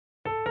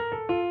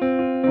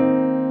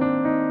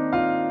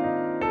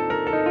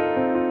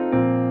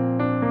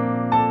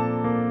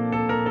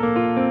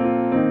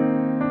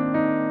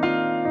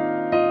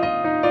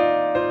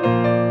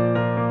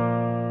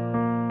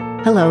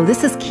Hello,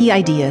 this is Key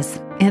Ideas,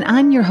 and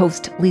I'm your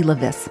host, Leila.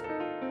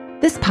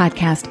 This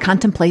podcast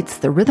contemplates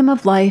the rhythm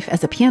of life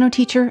as a piano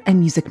teacher and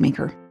music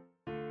maker.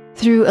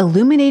 Through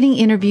illuminating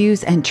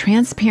interviews and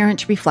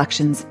transparent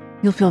reflections,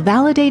 you'll feel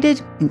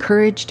validated,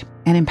 encouraged,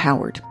 and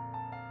empowered.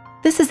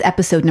 This is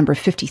episode number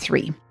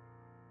 53.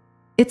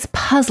 It's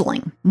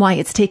puzzling why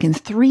it's taken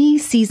 3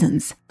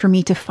 seasons for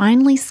me to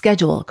finally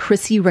schedule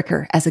Chrissy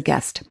Ricker as a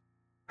guest.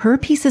 Her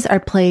pieces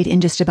are played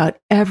in just about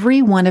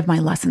every one of my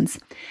lessons.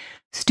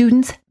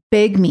 Students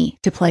beg me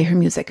to play her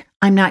music.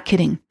 I'm not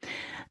kidding.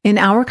 In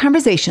our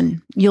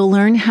conversation, you'll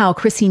learn how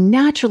Chrissy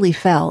naturally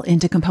fell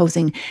into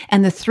composing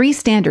and the 3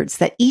 standards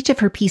that each of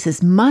her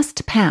pieces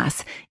must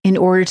pass in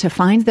order to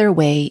find their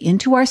way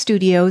into our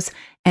studios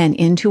and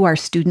into our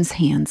students'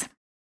 hands.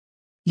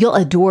 You'll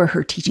adore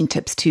her teaching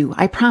tips too.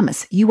 I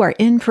promise you are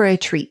in for a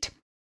treat.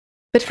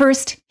 But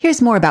first,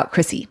 here's more about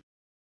Chrissy.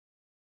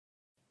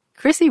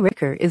 Chrissy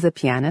Ricker is a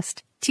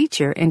pianist,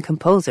 teacher, and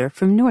composer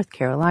from North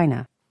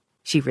Carolina.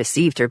 She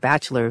received her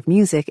Bachelor of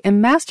Music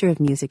and Master of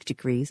Music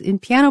degrees in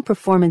Piano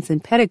Performance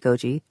and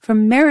Pedagogy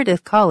from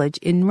Meredith College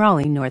in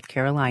Raleigh, North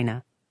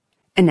Carolina.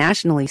 A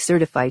nationally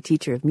certified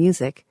teacher of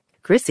music,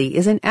 Chrissy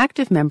is an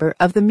active member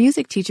of the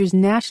Music Teachers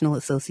National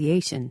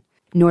Association,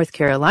 North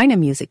Carolina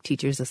Music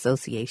Teachers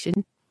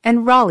Association,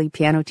 and Raleigh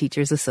Piano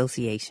Teachers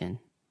Association.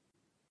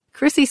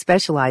 Chrissy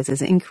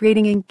specializes in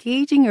creating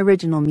engaging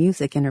original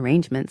music and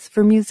arrangements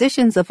for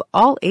musicians of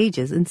all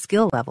ages and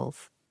skill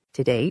levels.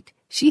 To date,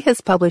 she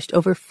has published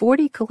over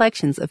 40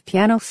 collections of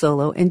piano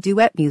solo and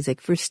duet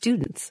music for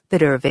students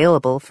that are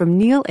available from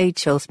Neil A.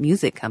 Chose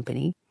Music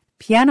Company,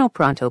 Piano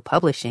Pronto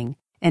Publishing,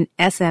 and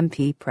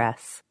SMP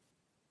Press.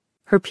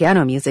 Her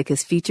piano music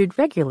is featured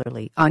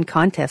regularly on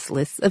contest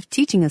lists of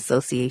teaching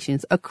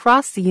associations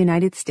across the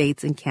United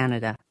States and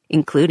Canada,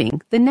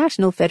 including the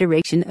National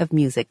Federation of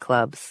Music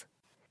Clubs.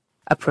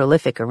 A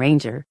prolific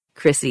arranger,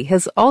 Chrissy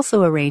has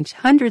also arranged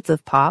hundreds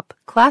of pop,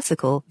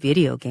 classical,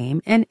 video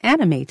game, and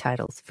anime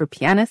titles for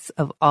pianists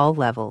of all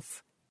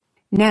levels.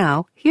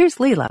 Now, here's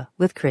Leila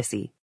with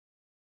Chrissy.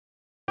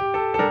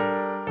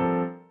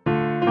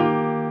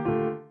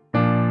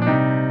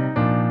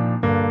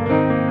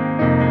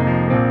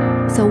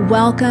 So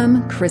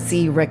welcome,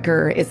 Chrissy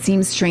Ricker. It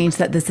seems strange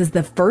that this is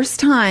the first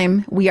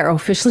time we are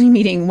officially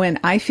meeting when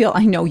I feel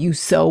I know you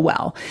so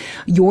well.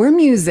 Your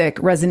music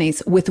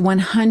resonates with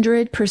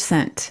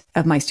 100%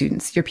 of my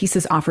students. Your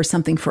pieces offer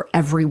something for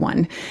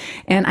everyone.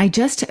 And I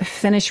just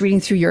finished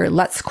reading through your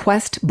Let's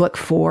Quest book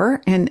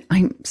 4, and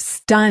I'm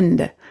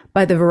stunned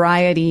by the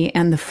variety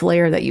and the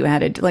flair that you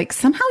added. Like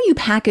somehow you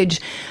package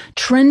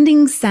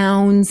trending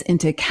sounds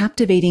into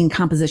captivating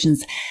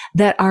compositions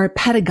that are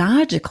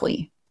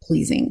pedagogically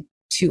pleasing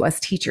to us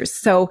teachers.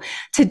 So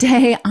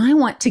today I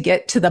want to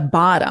get to the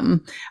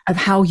bottom of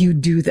how you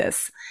do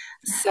this.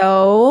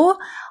 So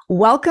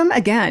welcome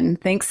again.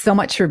 Thanks so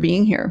much for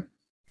being here.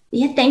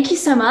 Yeah, thank you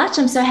so much.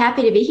 I'm so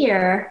happy to be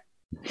here.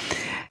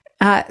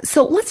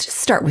 So let's just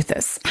start with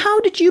this.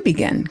 How did you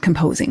begin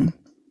composing?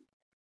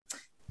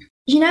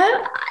 You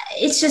know,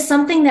 it's just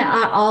something that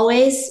I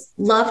always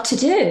loved to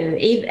do.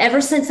 Ever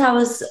since I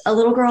was a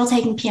little girl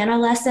taking piano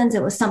lessons,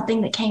 it was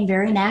something that came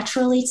very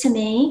naturally to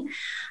me.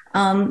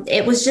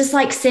 It was just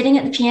like sitting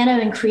at the piano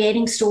and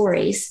creating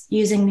stories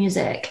using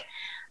music.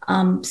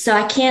 So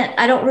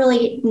I don't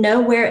really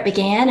know where it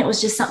began. It was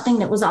just something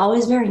that was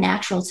always very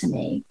natural to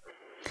me.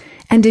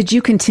 And did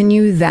you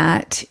continue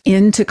that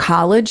into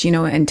college,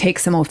 and take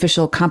some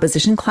official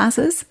composition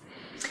classes?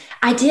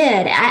 I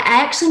did. I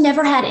actually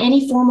never had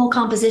any formal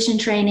composition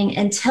training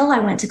until I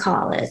went to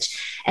college.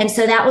 And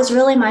so that was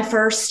really my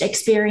first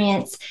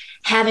experience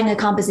having a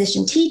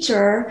composition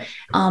teacher,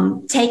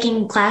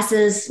 taking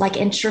classes like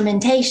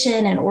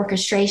instrumentation and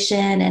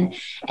orchestration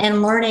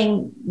and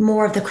learning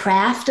more of the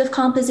craft of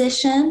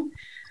composition.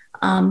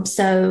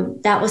 So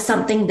that was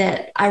something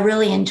that I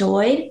really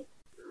enjoyed.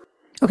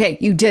 Okay,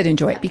 you did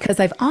enjoy it, because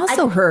I've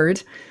also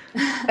heard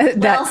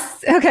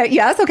that. Okay,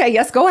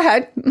 yes, go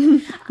ahead.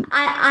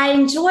 I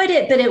enjoyed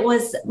it, but it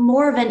was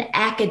more of an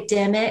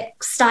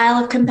academic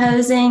style of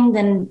composing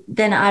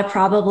than I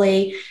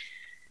probably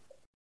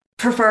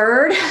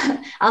preferred.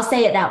 I'll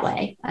say it that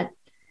way. But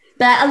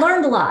I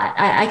learned a lot.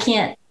 I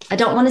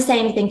don't want to say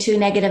anything too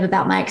negative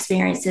about my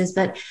experiences,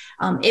 but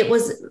it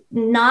was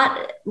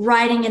not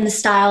writing in the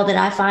style that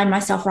I find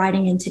myself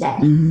writing in today.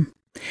 Mm-hmm.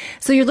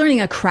 So you're learning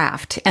a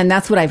craft, and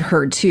that's what I've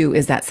heard too,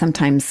 is that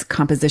sometimes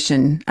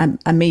composition,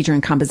 a major in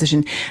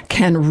composition,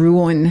 can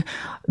ruin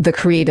the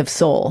creative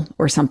soul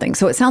or something.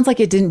 So it sounds like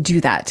it didn't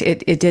do that.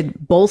 It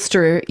did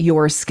bolster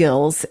your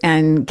skills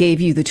and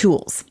gave you the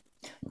tools.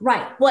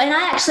 Right. Well, and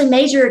I actually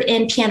majored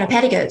in piano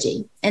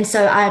pedagogy. And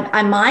so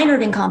I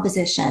minored in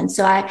composition.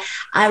 So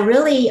I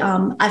really,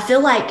 I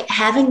feel like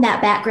having that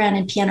background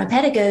in piano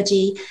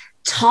pedagogy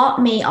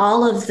taught me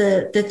all of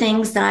the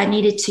things that I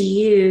needed to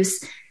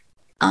use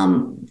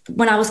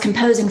when I was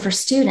composing for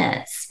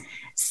students.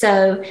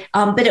 So,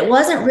 but it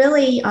wasn't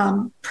really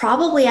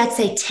probably, I'd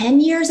say 10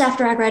 years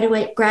after I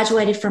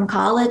graduated from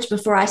college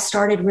before I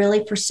started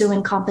really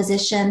pursuing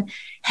composition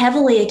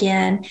heavily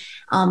again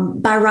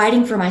by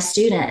writing for my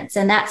students.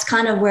 And that's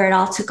kind of where it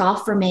all took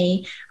off for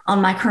me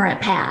on my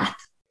current path.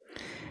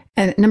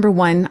 And number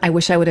one, I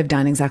wish I would have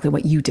done exactly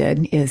what you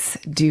did, is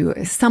do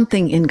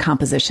something in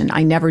composition.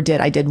 I never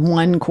did. I did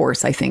one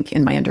course, I think,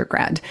 in my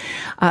undergrad.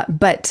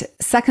 But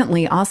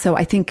secondly, also,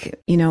 I think,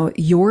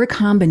 your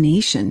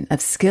combination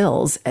of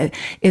skills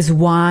is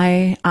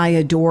why I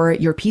adore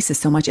your pieces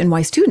so much and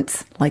why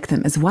students like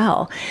them as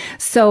well.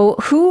 So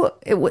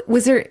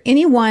was there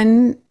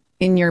anyone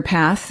in your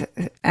path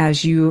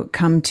as you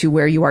come to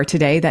where you are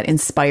today that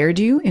inspired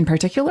you in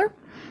particular?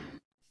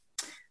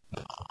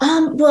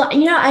 Well,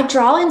 I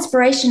draw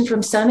inspiration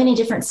from so many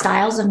different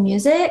styles of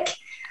music.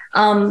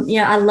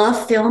 I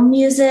love film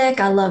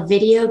music. I love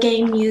video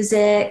game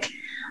music.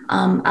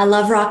 I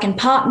love rock and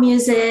pop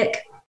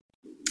music.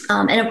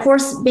 And of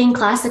course, being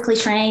classically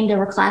trained, there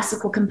were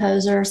classical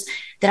composers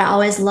that I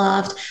always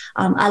loved.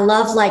 I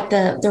love like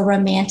the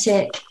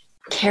romantic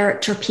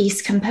character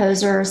piece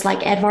composers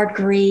like Edvard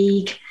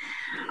Grieg.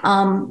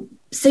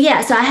 So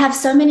I have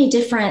so many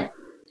different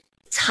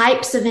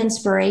types of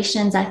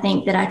inspirations, I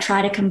think, that I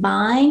try to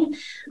combine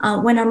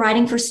when I'm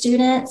writing for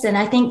students. And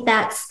I think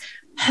that's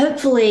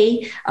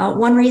hopefully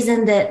one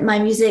reason that my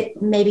music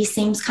maybe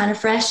seems kind of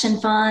fresh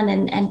and fun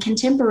and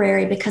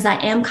contemporary, because I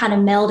am kind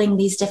of melding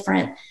these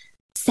different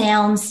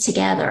sounds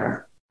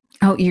together.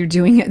 Oh, you're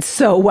doing it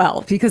so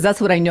well, because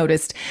that's what I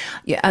noticed.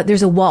 Yeah,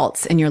 there's a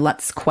waltz in your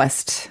Let's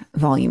Quest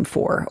Volume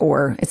 4,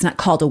 or it's not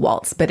called a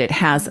waltz, but it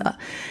has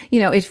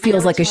it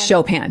feels like a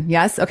Chopin.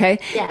 Yes. Okay.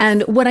 Yes.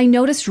 And what I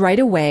noticed right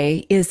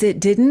away is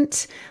it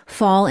didn't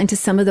fall into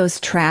some of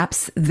those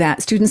traps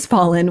that students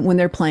fall in when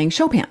they're playing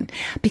Chopin,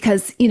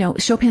 because,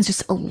 Chopin's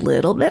just a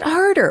little bit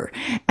harder.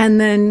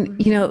 And then,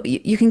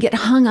 you can get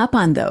hung up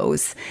on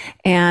those,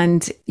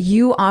 and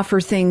you offer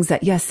things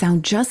that, yes,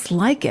 sound just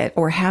like it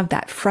or have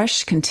that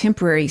fresh contemporary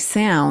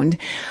sound,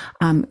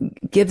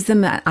 gives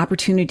them that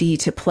opportunity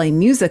to play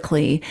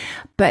musically,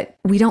 but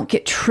we don't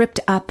get tripped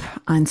up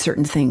on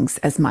certain things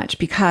as much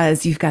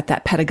because you've got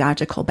that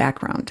pedagogical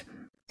background.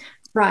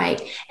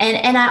 Right.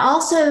 And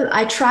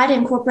I try to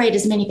incorporate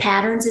as many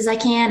patterns as I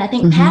can. I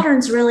think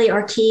patterns really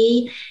are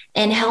key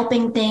in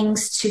helping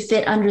things to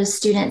fit under the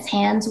student's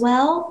hands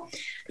well.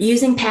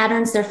 Using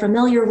patterns they're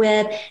familiar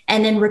with,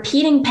 and then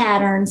repeating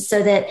patterns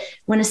so that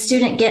when a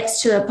student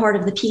gets to a part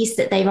of the piece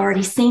that they've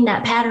already seen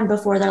that pattern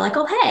before, they're like,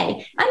 oh,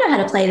 hey, I know how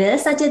to play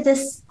this. I did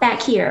this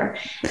back here.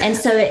 And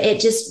so it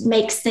just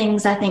makes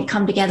things, I think,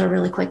 come together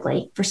really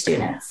quickly for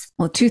students.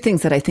 Well, two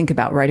things that I think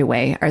about right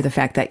away are the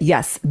fact that,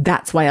 yes,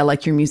 that's why I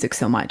like your music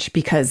so much,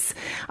 because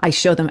I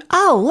show them,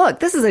 oh,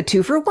 look, this is a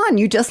 2-for-1.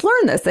 You just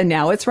learned this and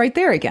now it's right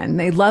there again.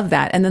 They love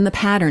that. And then the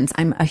patterns.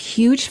 I'm a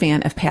huge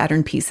fan of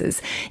pattern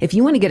pieces. If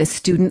you want to get a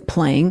student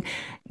playing,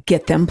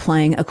 get them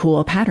playing a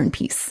cool pattern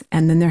piece,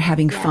 and then they're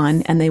having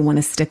fun and they want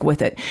to stick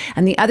with it.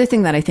 And the other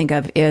thing that I think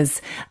of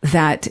is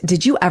that,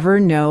 did you ever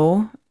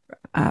know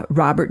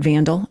Robert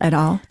Vandal at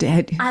all?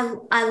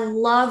 I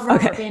love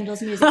Robert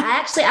Vandal's music.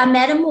 I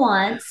met him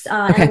once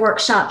at a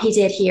workshop he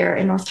did here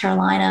in North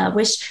Carolina.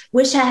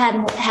 Wish I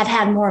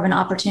had more of an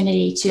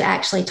opportunity to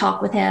actually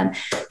talk with him.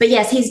 But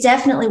yes, he's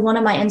definitely one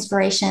of my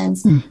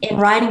inspirations in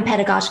writing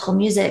pedagogical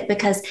music,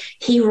 because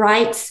he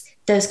writes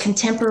those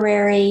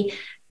contemporary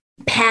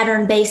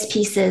pattern-based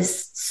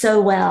pieces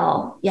so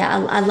well.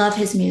 Yeah, I love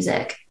his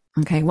music.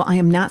 Okay. Well, I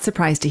am not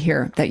surprised to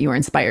hear that you are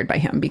inspired by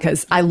him,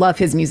 because I love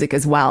his music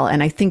as well.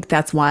 And I think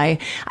that's why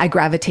I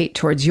gravitate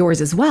towards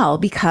yours as well,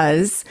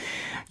 because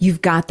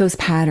you've got those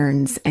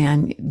patterns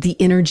and the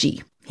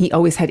energy. He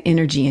always had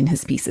energy in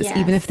his pieces. Yes.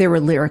 Even if they were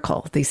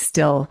lyrical, they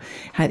still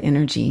had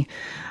energy.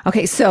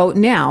 Okay. So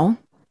now,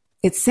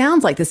 it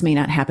sounds like this may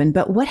not happen,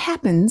 but what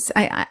happens?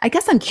 I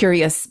guess I'm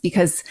curious,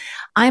 because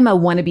I'm a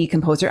wannabe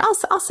composer.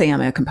 I'll say I'm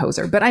a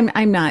composer, but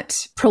I'm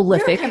not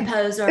prolific. You're a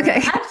composer.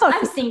 Okay.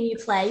 I've seen you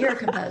play. You're a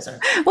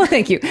composer. Well,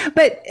 thank you.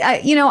 But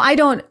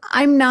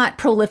I'm not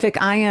prolific.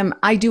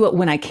 I do it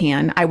when I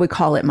can. I would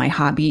call it my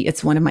hobby.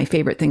 It's one of my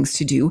favorite things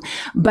to do.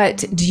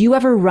 But do you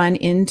ever run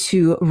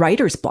into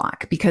writer's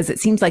block? Because it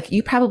seems like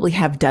you probably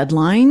have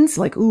deadlines,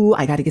 like, ooh,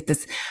 I got to get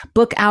this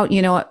book out.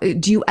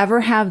 Do you ever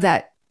have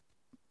that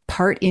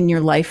part in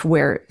your life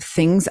where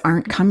things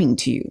aren't coming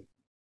to you?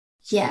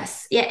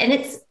 Yes. Yeah. And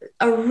it's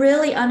a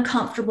really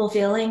uncomfortable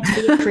feeling to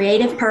be a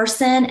creative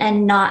person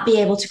and not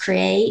be able to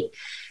create.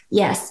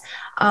 Yes.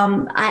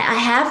 I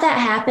have that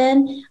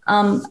happen.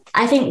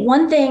 I think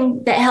one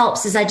thing that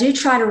helps is I do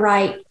try to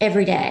write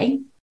every day,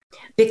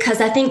 because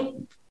I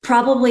think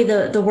probably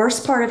the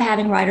worst part of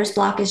having writer's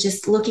block is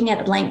just looking at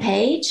a blank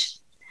page.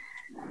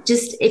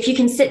 Just if you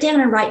can sit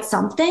down and write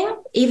something,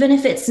 even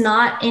if it's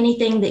not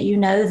anything that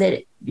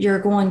that you're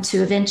going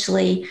to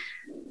eventually,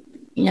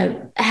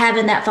 have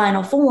in that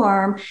final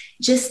form,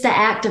 just the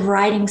act of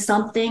writing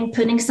something,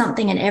 putting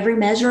something in every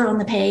measure on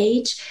the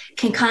page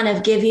can kind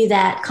of give you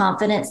that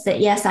confidence that,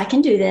 yes, I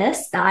can do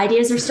this. The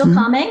ideas are still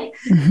coming.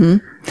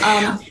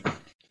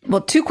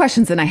 Well, two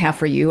questions that I have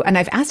for you, and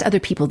I've asked other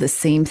people the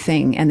same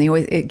thing, and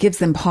it gives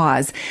them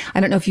pause. I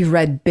don't know if you've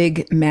read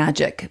Big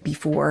Magic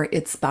before.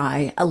 It's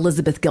by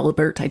Elizabeth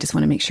Gilbert. I just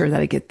want to make sure that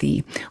I get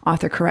the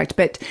author correct.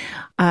 But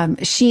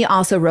she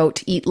also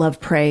wrote Eat, Love,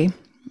 Pray.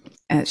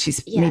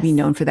 She's maybe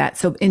known for that.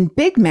 So in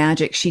Big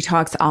Magic, she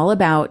talks all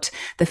about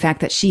the fact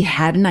that she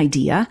had an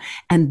idea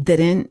and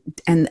then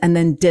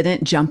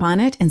didn't jump on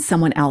it, and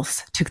someone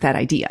else took that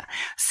idea.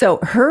 So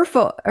her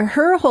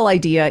whole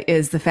idea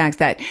is the fact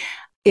that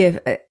if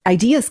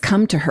ideas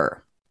come to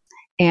her,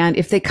 and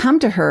if they come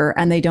to her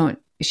and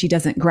she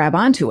doesn't grab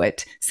onto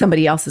it,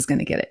 somebody else is going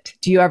to get it.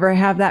 Do you ever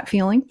have that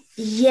feeling?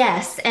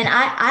 Yes. And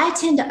I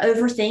tend to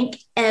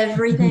overthink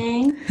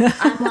everything.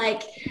 I'm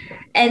like,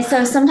 and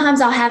so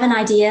sometimes I'll have an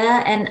idea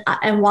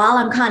and while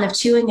I'm kind of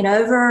chewing it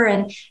over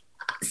and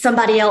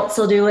somebody else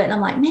will do it. And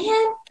I'm like,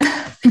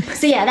 man.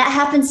 So yeah, that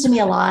happens to me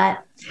a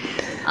lot.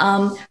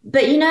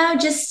 But you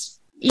just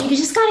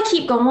got to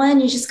keep going.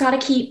 You just got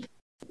to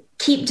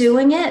keep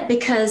doing it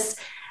because,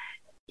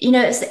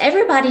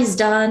 everybody's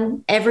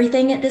done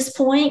everything at this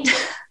point.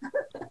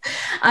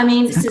 I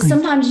mean, exactly. So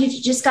sometimes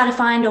you just got to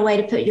find a way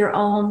to put your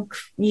own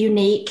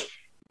unique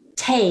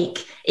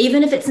take,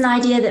 even if it's an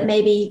idea that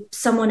maybe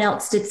someone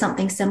else did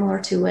something similar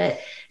to it.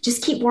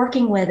 Just keep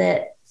working with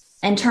it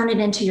and turn it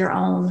into your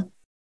own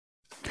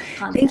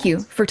content. Thank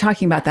you for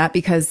talking about that,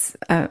 because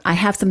I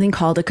have something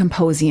called a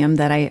composium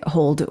that I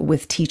hold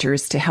with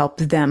teachers to help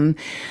them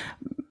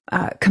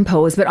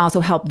compose, but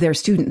also help their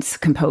students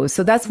compose.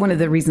 So that's one of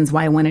the reasons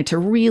why I wanted to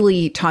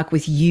really talk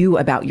with you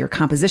about your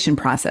composition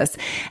process.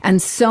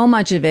 And so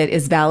much of it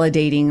is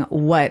validating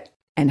what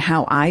and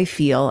how I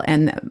feel.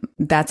 And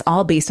that's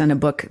all based on a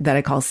book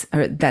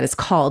that is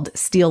called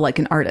Steal Like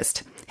an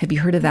Artist. Have you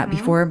heard of that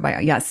before?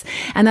 Yes.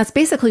 And that's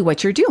basically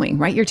what you're doing,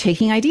 right? You're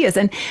taking ideas.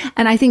 And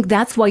I think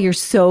that's why you're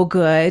so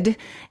good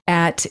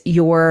at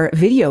your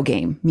video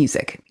game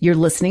music. You're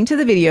listening to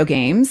the video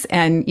games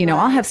and,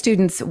 I'll have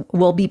students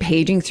will be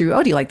paging through,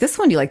 oh, do you like this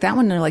one? Do you like that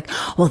one? And they're like,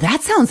 well,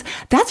 that's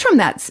from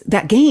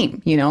that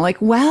game,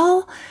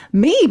 well,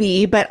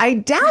 maybe, but I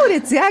doubt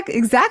it's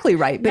exactly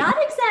right. But, not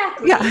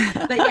exactly,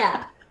 yeah. But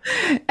yeah.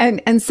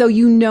 And so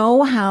you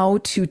know how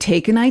to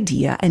take an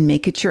idea and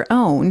make it your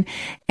own.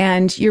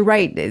 And you're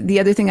right. The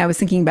other thing I was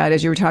thinking about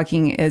as you were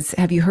talking is,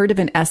 have you heard of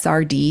an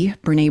SRD?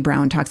 Brene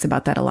Brown talks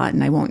about that a lot.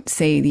 And I won't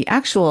say the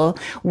actual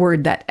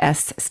word that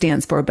S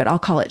stands for, but I'll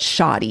call it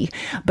shoddy,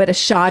 but a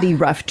shoddy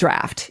rough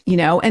draft,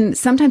 and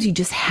sometimes you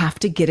just have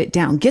to get it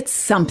down, get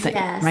something,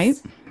 right?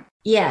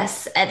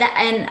 Yes. And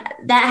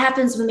that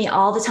happens with me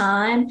all the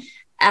time.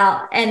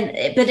 But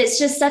it's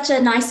just such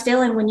a nice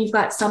feeling when you've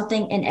got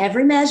something in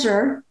every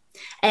measure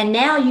and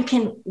now you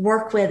can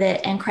work with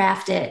it and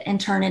craft it and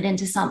turn it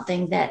into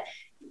something that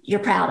you're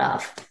proud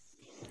of.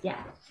 Yeah.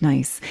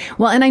 Nice.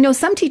 Well, and I know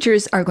some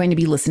teachers are going to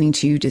be listening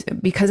to you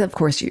just because, of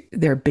course,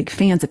 they're big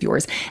fans of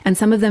yours. And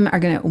some of them are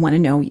going to want to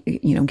know,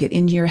 get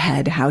into your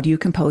head. How do you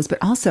compose? But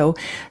also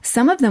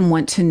some of them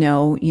want to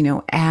know,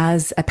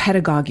 as a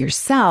pedagogue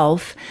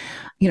yourself,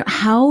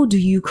 how do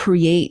you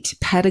create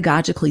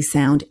pedagogically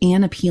sound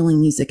and appealing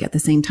music at the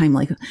same time?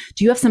 Like,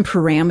 do you have some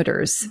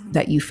parameters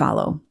that you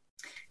follow?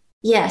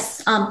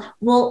 Yes.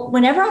 Well,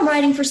 whenever I'm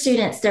writing for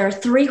students, there are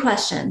 3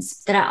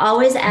 questions that I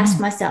always ask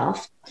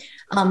myself.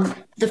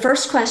 The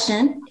first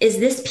question, is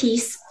this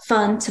piece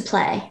fun to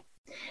play?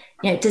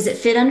 Does it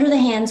fit under the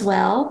hands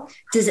well?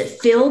 Does it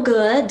feel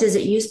good? Does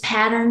it use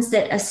patterns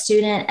that a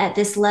student at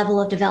this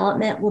level of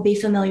development will be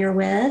familiar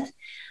with?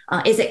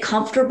 Is it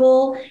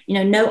comfortable?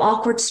 No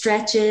awkward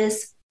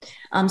stretches.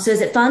 So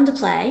is it fun to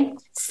play?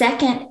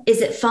 Second, is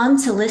it fun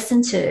to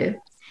listen to?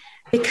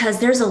 Because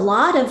there's a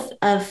lot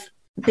of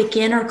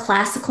beginner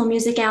classical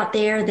music out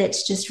there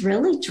that's just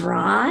really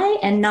dry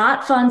and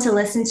not fun to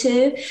listen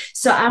to.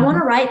 So I want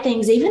to write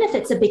things, even if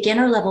it's a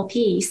beginner level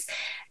piece,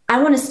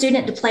 I want a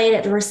student to play it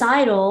at the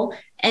recital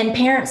and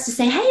parents to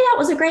say, hey, that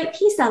was a great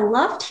piece. I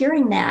loved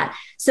hearing that.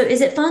 So is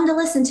it fun to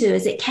listen to?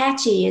 Is it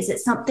catchy? Is it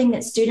something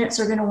that students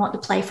are going to want to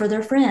play for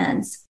their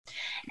friends?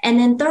 And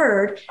then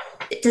third,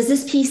 does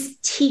this piece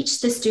teach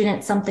the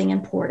student something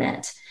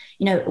important?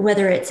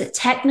 Whether it's a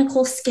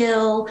technical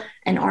skill,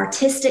 an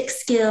artistic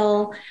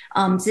skill,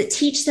 does it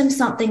teach them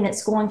something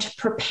that's going to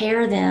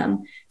prepare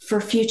them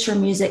for future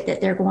music that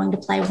they're going to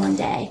play one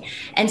day?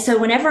 And so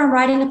whenever I'm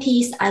writing a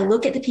piece, I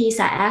look at the piece,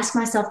 I ask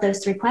myself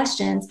those 3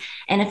 questions.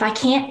 And if I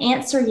can't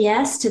answer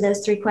yes to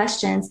those 3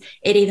 questions,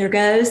 it either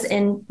goes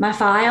in my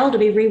file to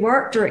be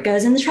reworked or it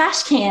goes in the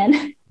trash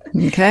can.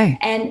 Okay.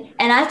 And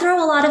I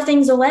throw a lot of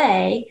things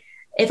away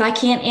if I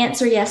can't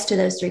answer yes to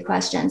those 3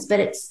 questions. But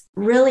it's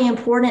really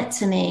important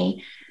to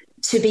me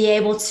to be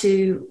able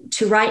to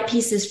write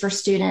pieces for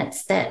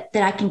students that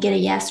I can get a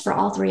yes for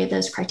all 3 of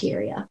those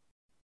criteria.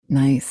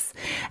 Nice.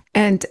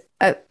 And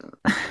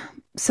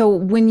so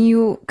when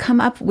you come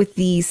up with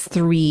these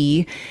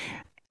 3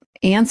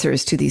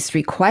 answers to these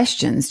 3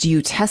 questions, do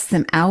you test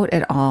them out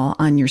at all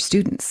on your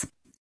students?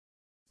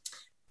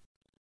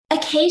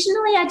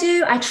 Occasionally I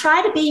do. I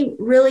try to be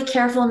really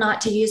careful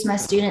not to use my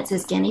students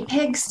as guinea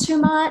pigs too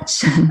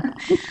much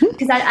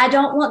because I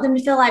don't want them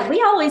to feel like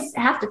we always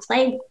have to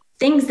play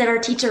things that our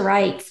teacher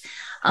writes.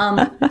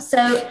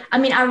 So, I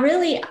mean,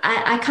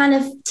 I kind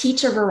of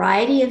teach a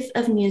variety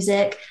of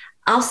music.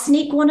 I'll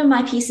sneak one of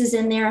my pieces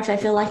in there if I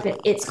feel like that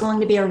it's going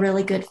to be a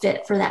really good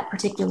fit for that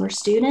particular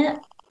student.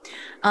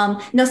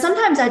 Now,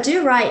 sometimes I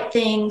do write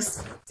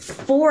things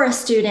for a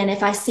student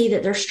if I see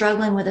that they're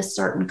struggling with a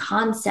certain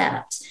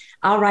concept.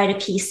 I'll write a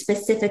piece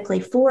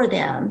specifically for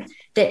them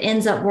that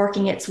ends up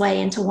working its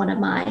way into one of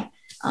my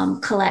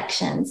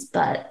collections.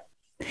 But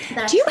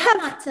do you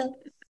have?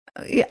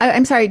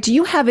 I'm sorry. Do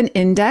you have an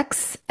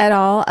index at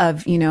all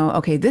of,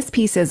 okay, this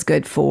piece is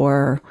good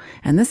for,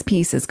 and this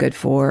piece is good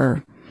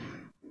for?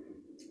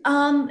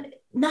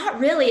 Not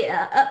really.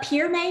 Up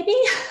here, maybe.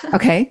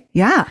 Okay.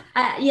 Yeah.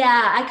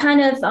 I kind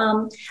of,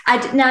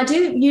 I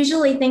do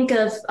usually think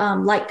of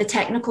like the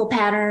technical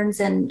patterns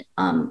and,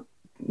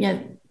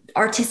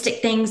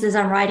 artistic things as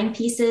I'm writing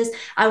pieces.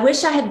 I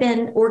wish I had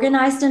been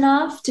organized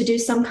enough to do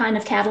some kind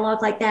of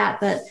catalog like that,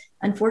 but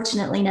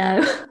unfortunately,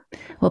 no.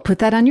 Well, put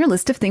that on your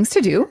list of things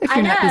to do if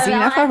you're not busy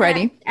enough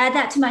already. Add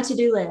that to my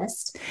to-do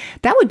list.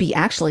 That would be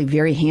actually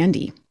very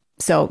handy.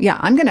 So yeah,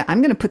 I'm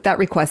gonna put that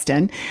request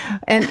in,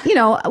 and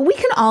we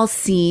can all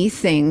see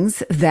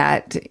things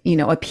that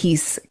a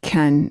piece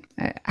can,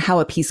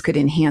 how a piece could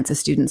enhance a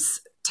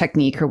student's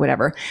technique or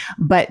whatever.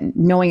 But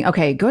knowing,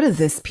 okay, go to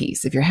this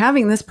piece. If you're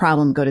having this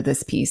problem, go to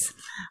this piece.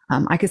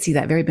 I could see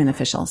that very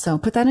beneficial. So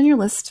put that on your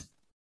list.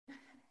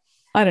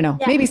 I don't know.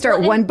 Yeah. Maybe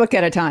start one book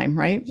at a time,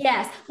 right?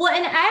 Yes. Well,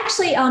 and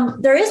actually,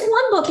 there is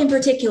one book in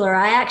particular.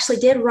 I actually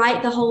did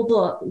write the whole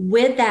book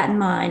with that in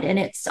mind. And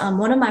it's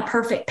one of my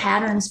Perfect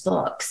Patterns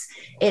books.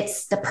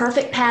 It's the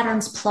Perfect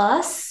Patterns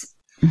Plus,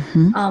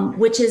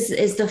 which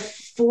is the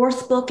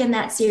fourth book in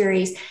that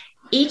series.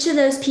 Each of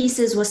those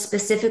pieces was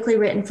specifically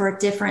written for a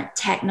different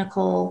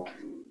technical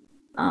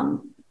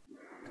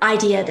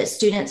idea that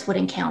students would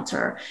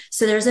encounter.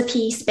 So there's a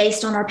piece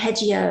based on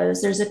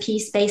arpeggios. There's a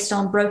piece based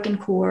on broken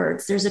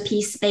chords. There's a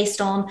piece based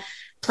on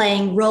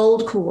playing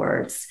rolled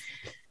chords.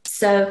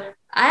 So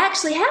I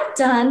actually have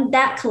done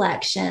that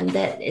collection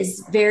that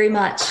is very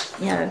much,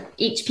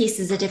 each piece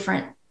is a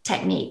different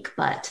technique,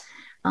 but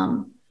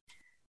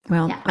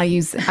yeah. I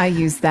use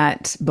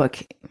that book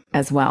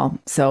as well.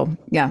 So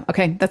yeah.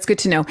 Okay. That's good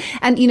to know.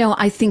 And,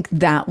 I think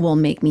that will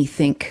make me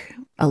think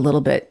a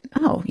little bit,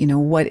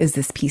 what is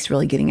this piece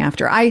really getting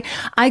after? I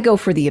go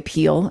for the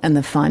appeal and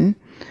the fun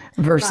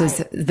versus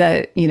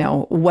the,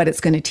 what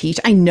it's going to teach.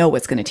 I know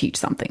it's going to teach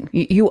something.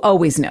 You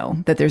always know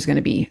that there's going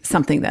to be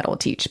something that'll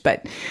teach,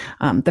 but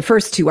the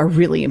first two are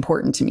really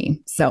important to me.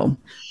 So.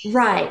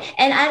 Right.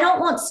 And I don't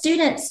want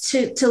students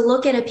to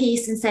look at a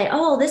piece and say,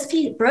 oh, this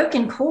piece,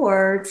 broken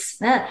chords.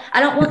 I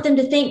don't want them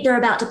to think they're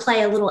about to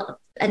play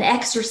an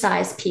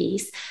exercise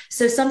piece.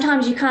 So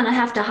sometimes you kind of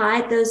have to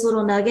hide those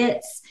little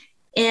nuggets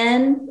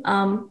in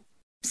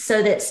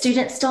so that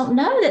students don't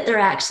know that they're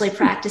actually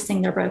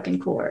practicing their broken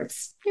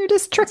chords. You're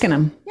just tricking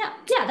them. Yeah,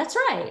 that's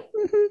right.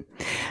 Mm-hmm.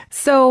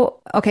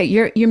 So, okay,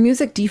 your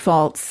music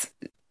defaults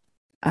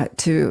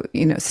to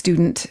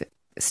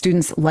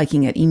students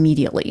liking it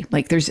immediately.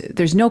 Like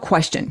there's no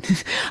question.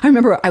 I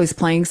remember I was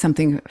playing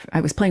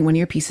one of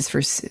your pieces for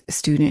a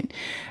student,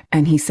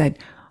 and he said,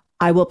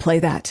 "I will play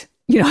that."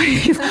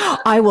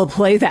 I will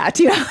play that,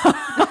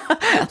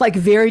 like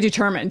very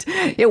determined.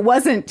 It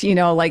wasn't,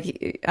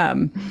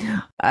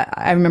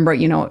 I remember,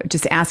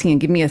 just asking and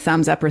give me a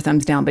thumbs up or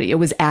thumbs down, but it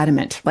was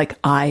adamant, like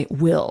I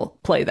will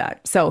play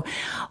that. So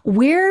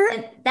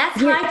that's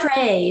high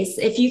praise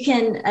if you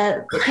can,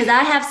 because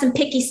I have some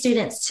picky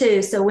students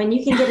too. So when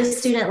you can get a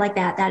student like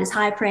that, that is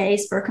high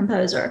praise for a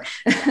composer.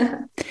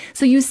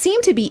 So you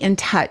seem to be in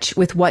touch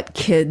with what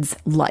kids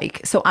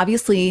like. So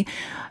obviously,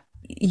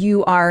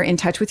 you are in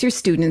touch with your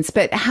students,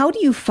 but how do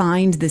you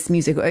find this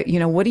music?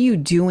 What are you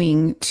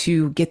doing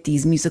to get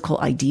these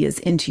musical ideas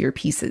into your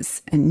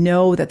pieces and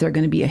know that they're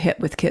going to be a hit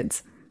with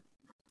kids?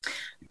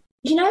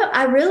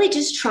 I really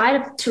just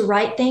try to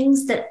write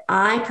things that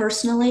I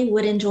personally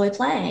would enjoy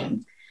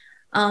playing.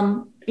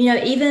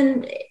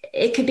 Even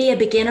it could be a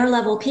beginner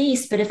level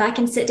piece, but if I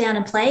can sit down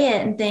and play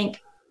it and think,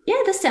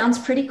 yeah, this sounds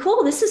pretty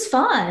cool. This is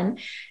fun.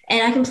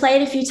 And I can play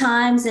it a few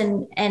times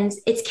and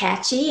it's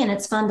catchy and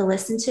it's fun to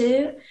listen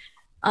to.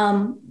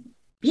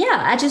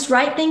 I just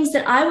write things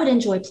that I would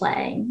enjoy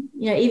playing,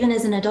 even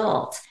as an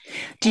adult.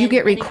 Do you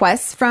get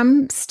requests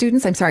from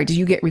students? I'm sorry. Do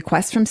you get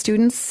requests from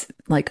students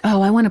like,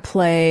 oh, I want to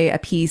play a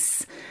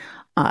piece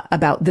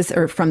about this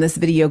or from this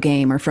video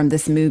game or from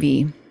this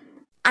movie?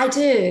 I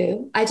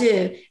do.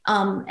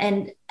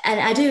 And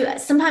I do.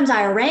 Sometimes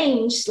I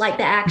arrange like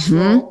the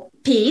actual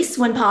piece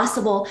when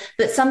possible,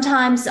 but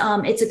sometimes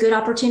it's a good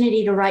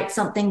opportunity to write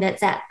something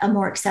that's at a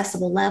more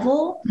accessible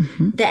level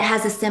that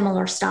has a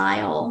similar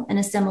style and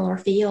a similar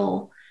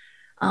feel.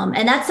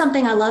 And that's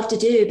something I love to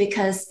do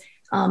because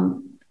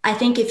I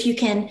think if you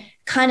can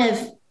kind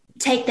of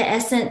take the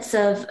essence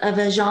of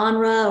a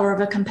genre or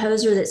of a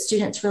composer that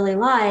students really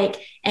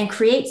like and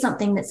create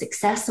something that's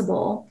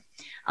accessible,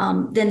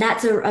 then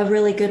that's a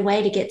really good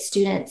way to get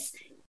students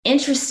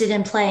interested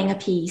in playing a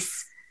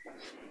piece,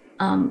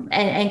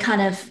 and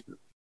kind of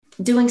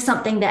doing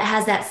something that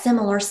has that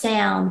similar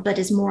sound, but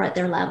is more at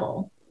their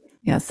level.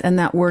 Yes. And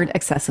that word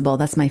accessible,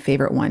 that's my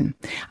favorite one.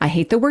 I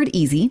hate the word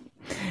easy.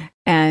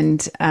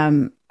 And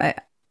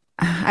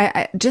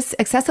I just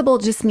accessible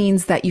just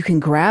means that you can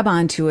grab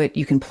onto it,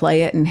 you can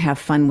play it and have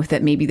fun with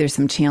it. Maybe there's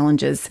some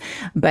challenges,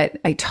 but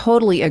I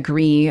totally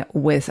agree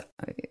with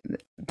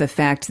the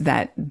fact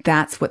that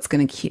that's what's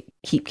going to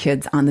keep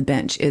kids on the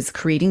bench, is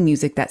creating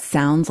music that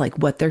sounds like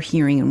what they're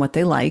hearing and what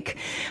they like,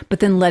 but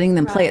then letting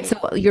them play it.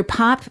 So your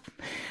pop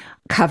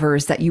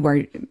covers that you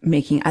are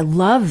making, I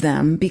love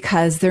them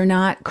because they're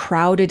not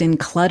crowded and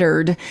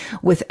cluttered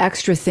with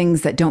extra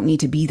things that don't need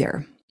to be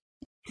there.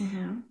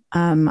 Mm-hmm.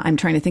 I'm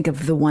trying to think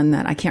of the one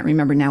that I can't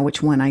remember now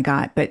which one I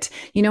got, but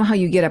you know how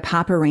you get a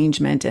pop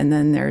arrangement and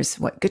then there's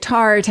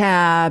guitar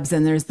tabs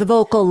and there's the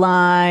vocal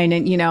line,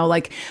 and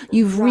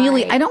you've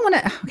really, I don't want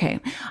to, okay,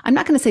 I'm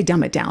not going to say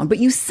dumb it down, but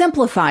you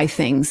simplify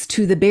things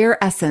to the bare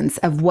essence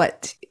of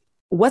what's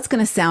going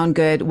to sound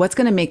good, what's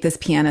going to make this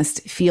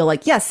pianist feel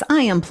like, yes,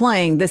 I am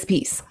playing this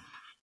piece.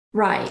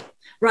 Right.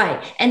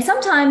 And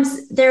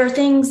sometimes there are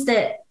things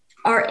that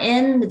are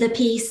in the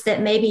piece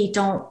that maybe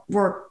don't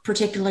work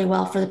particularly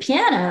well for the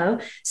piano.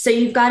 So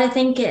you've got to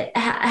think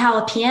how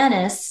a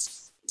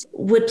pianist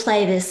would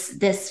play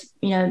this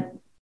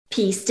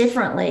piece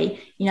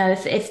differently.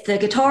 If the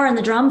guitar and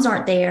the drums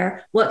aren't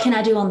there, what can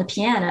I do on the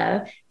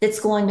piano that's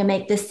going to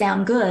make this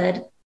sound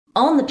good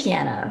on the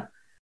piano?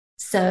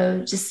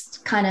 So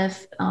just kind of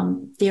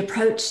the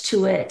approach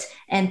to it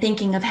and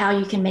thinking of how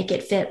you can make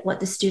it fit what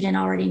the student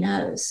already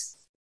knows.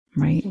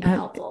 Right. Can be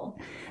helpful.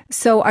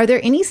 So are there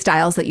any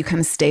styles that you kind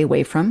of stay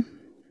away from?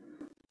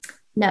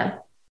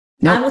 No.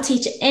 Nope. I will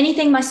teach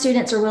anything my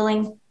students are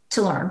willing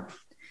to learn.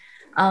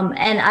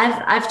 And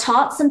I've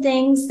taught some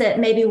things that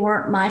maybe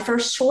weren't my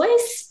first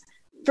choice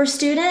for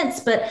students,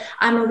 but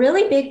I'm a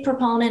really big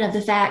proponent of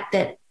the fact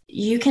that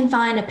you can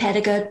find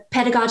a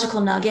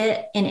pedagogical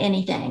nugget in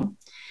anything.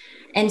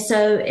 And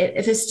so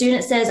if a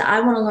student says, I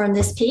want to learn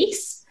this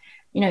piece,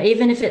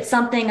 even if it's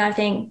something I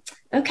think,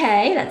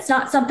 okay, that's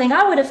not something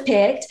I would have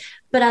picked,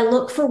 but I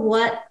look for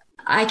what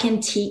I can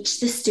teach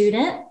the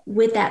student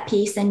with that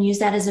piece and use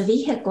that as a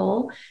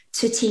vehicle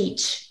to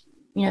teach,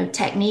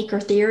 technique or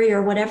theory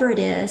or whatever it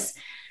is.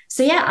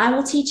 So yeah, I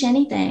will teach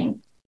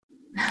anything.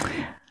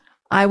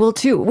 I will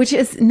too, which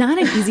is not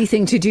an easy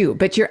thing to do,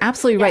 but you're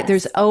absolutely right. Yes.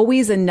 There's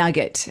always a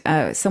nugget.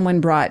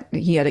 Someone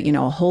he had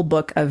a whole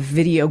book of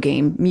video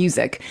game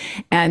music,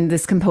 and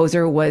this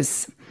composer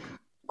was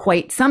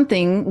quite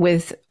something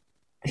with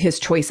his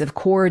choice of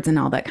chords and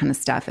all that kind of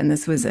stuff. And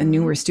this was a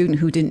newer student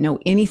who didn't know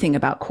anything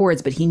about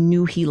chords, but he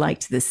knew he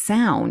liked the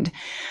sound.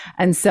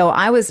 And so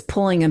I was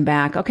pulling him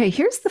back. Okay,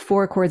 here's the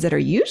 4 chords that are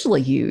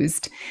usually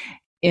used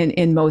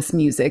in most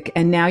music.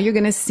 And now you're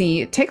going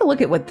to take a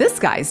look at what this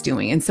guy's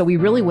doing. And so we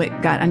really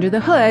got under the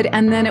hood,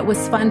 and then it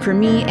was fun for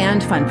me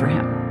and fun for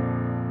him.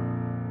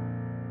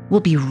 We'll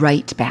be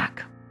right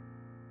back.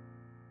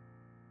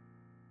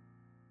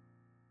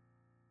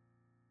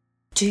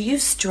 Do you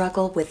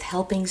struggle with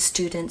helping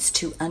students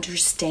to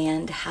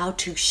understand how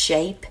to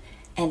shape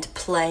and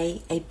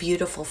play a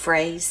beautiful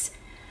phrase?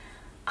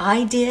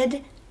 I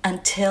did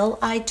until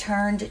I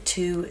turned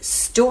to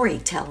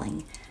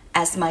storytelling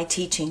as my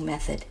teaching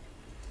method.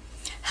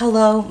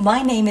 Hello,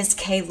 my name is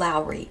Kay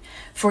Lowry.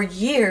 For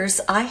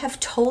years, I have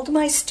told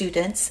my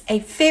students a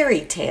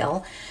fairy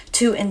tale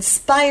to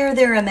inspire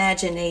their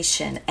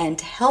imagination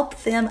and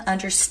help them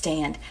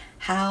understand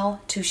how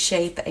to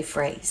shape a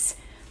phrase.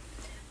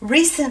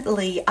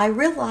 Recently, I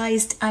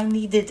realized I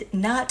needed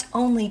not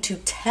only to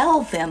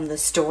tell them the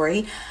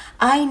story,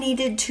 I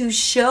needed to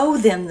show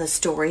them the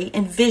story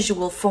in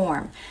visual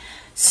form.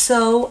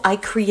 So I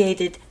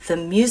created the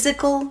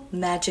musical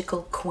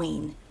Magical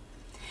Queen.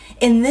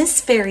 In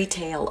this fairy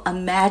tale, a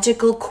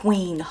magical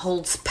queen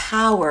holds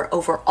power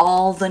over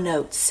all the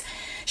notes.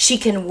 She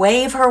can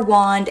wave her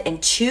wand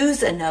and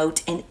choose a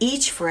note in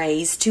each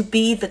phrase to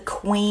be the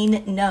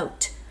queen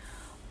note.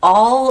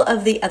 All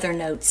of the other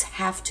notes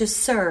have to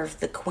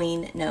serve the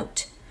queen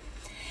note.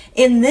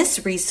 In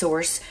this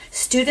resource,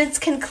 students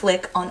can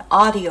click on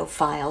audio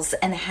files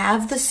and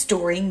have the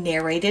story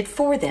narrated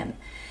for them.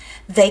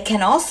 They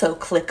can also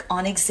click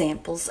on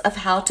examples of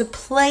how to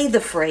play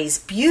the phrase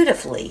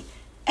beautifully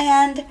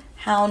and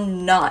how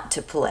not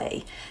to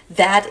play.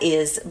 That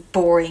is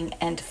boring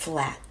and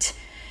flat.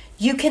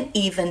 You can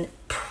even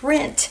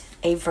print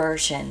a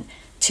version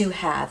to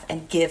have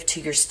and give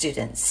to your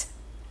students.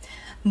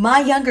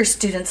 My younger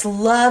students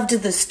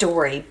loved the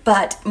story,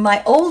 but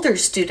my older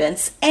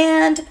students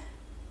and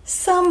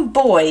some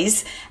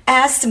boys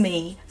asked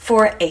me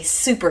for a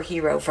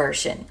superhero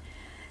version.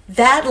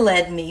 That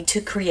led me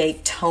to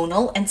create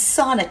Tonal and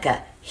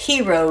Sonica,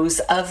 heroes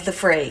of the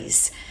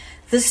phrase.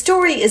 The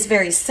story is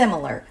very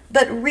similar,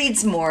 but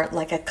reads more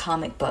like a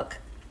comic book.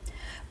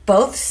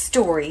 Both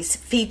stories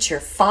feature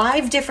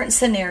 5 different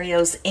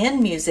scenarios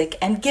in music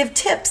and give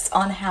tips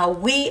on how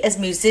we as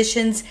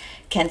musicians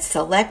can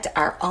select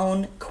our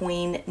own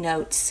queen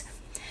notes.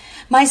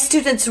 My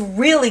students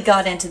really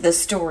got into the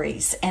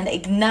stories and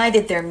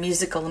ignited their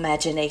musical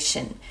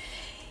imagination.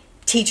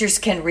 Teachers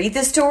can read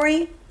the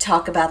story,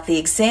 talk about the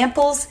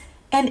examples,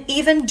 and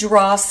even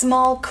draw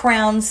small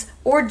crowns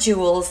or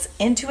jewels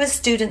into a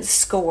student's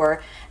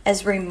score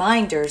as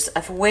reminders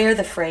of where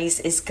the phrase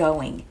is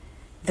going.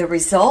 The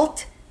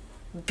result?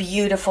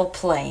 Beautiful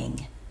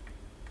playing.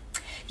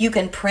 You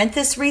can print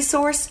this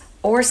resource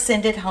or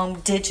send it home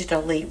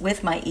digitally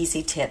with my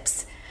easy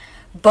tips.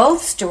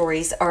 Both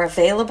stories are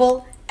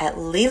available at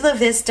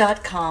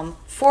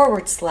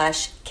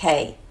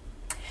leilavis.com/K.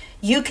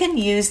 You can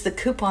use the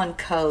coupon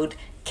code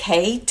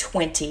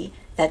K20,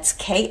 that's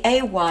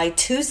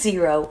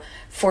KAY20,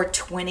 for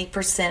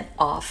 20%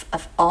 off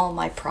of all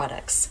my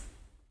products.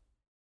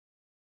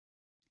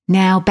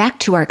 Now back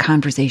to our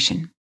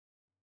conversation.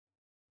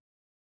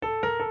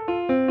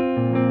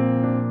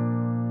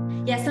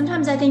 Yeah,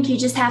 sometimes I think you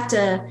just have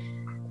to,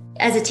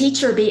 as a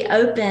teacher, be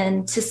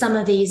open to some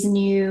of these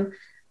new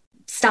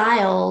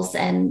styles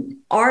and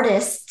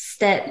artists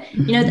that,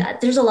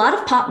 there's a lot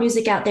of pop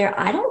music out there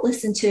I don't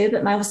listen to,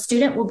 but my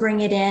student will bring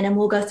it in and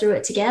we'll go through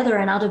it together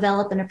and I'll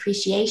develop an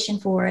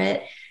appreciation for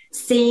it,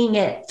 seeing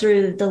it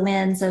through the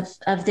lens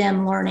of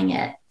them learning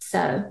it.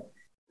 So,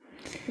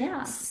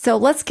 yeah. So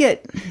let's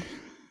get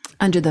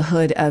under the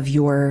hood of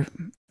your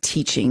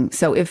teaching.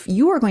 So if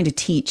you are going to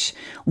teach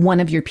one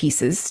of your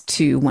pieces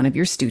to one of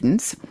your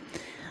students,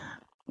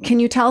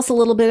 can you tell us a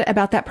little bit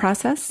about that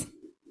process?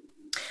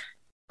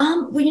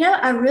 Well,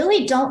 I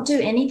really don't do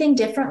anything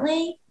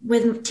differently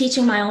with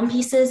teaching my own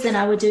pieces than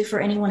I would do for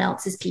anyone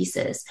else's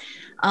pieces.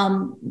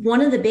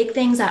 One of the big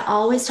things I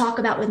always talk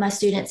about with my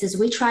students is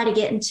we try to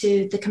get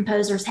into the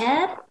composer's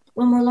head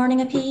when we're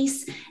learning a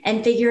piece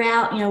and figure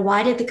out,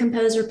 why did the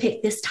composer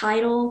pick this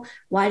title?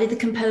 Why did the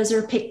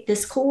composer pick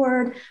this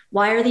chord?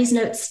 Why are these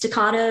notes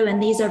staccato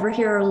and these over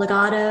here are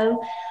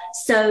legato?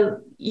 So,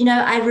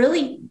 I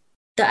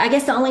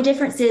guess the only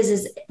difference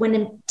is when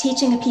I'm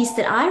teaching a piece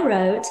that I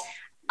wrote,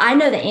 I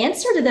know the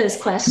answer to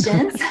those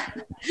questions.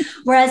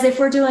 Whereas if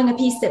we're doing a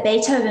piece that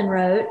Beethoven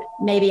wrote,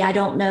 maybe I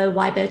don't know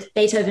why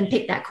Beethoven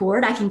picked that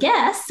chord. I can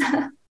guess.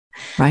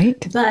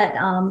 Right. But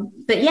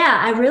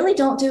yeah, I really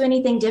don't do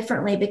anything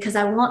differently because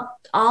I want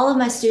all of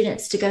my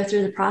students to go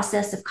through the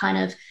process of kind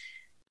of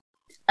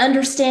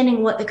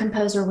understanding what the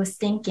composer was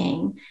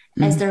thinking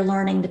as they're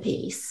learning the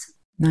piece.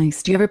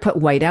 Nice. Do you ever put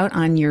whiteout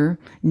on your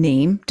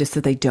name just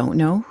so they don't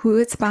know who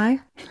it's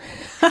by?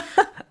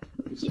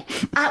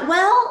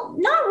 Well,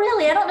 not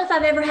really. I don't know if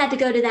I've ever had to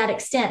go to that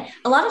extent.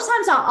 A lot of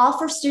times I'll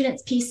offer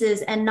students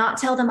pieces and not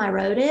tell them I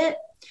wrote it.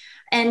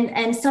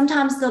 And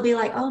sometimes they'll be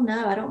like, oh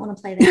no, I don't want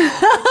to play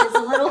that. It's a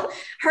little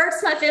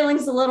hurts my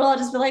feelings a little. I'll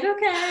just be like,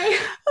 okay.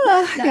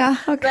 Yeah.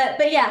 Okay.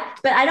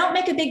 But I don't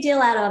make a big deal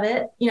out of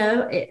it.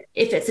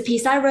 If it's a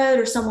piece I wrote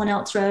or someone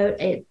else wrote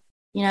it,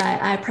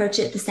 I approach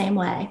it the same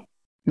way.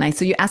 Nice.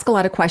 So you ask a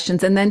lot of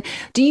questions, and then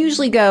do you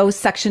usually go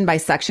section by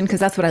section? Because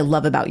that's what I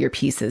love about your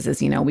pieces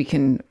is, we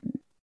can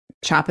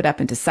chop it up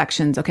into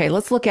sections. Okay,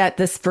 let's look at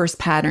this first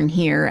pattern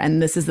here,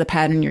 and this is the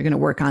pattern you're going to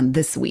work on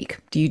this week.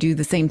 Do you do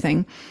the same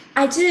thing?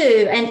 I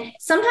do. And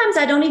sometimes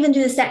I don't even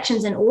do the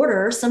sections in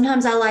order.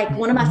 Sometimes I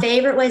one of my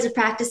favorite ways of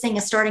practicing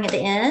is starting at the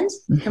end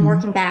and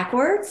working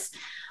backwards,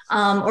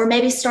 or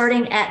maybe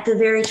starting at the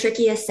very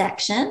trickiest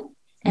section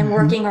and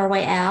working our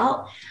way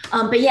out.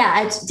 But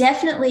yeah, it's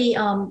definitely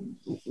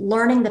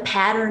learning the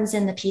patterns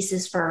in the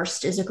pieces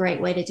first is a great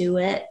way to do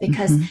it,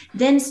 because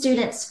then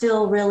students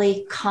feel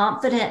really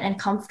confident and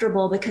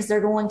comfortable because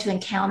they're going to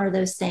encounter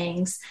those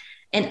things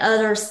in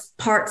other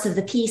parts of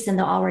the piece and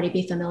they'll already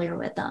be familiar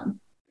with them.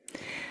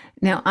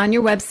 Now, on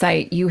your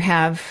website, you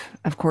have,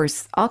 of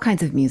course, all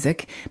kinds of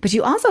music, but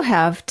you also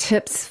have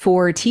tips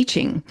for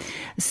teaching.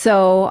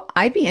 So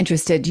I'd be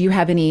interested, do you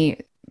have any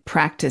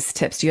practice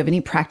tips? Do you have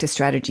any practice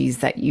strategies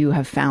that you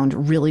have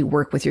found really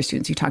work with your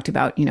students? You talked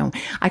about,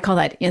 I call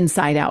that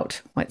inside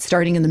out,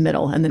 starting in the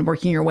middle and then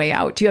working your way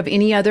out. Do you have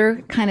any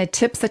other kind of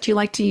tips that you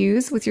like to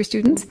use with your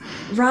students?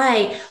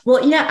 Right.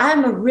 Well,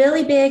 I'm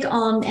really big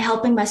on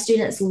helping my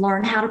students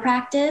learn how to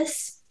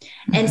practice.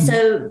 And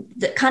so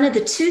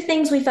the two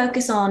things we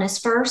focus on is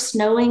first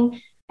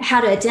knowing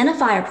how to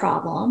identify a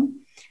problem.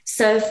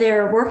 So if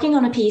they're working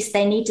on a piece,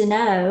 they need to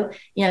know,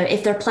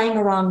 if they're playing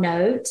a wrong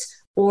note,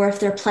 or if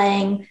they're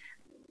playing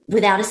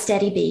without a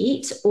steady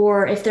beat,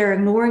 or if they're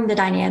ignoring the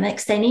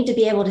dynamics, they need to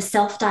be able to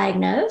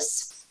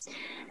self-diagnose.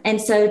 And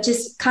so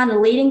just kind of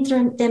leading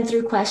them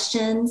through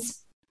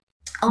questions.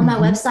 On my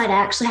website, I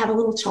actually have a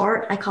little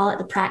chart. I call it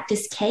the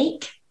practice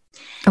cake.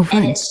 Oh,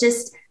 fun. And it's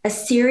just a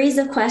series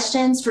of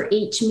questions for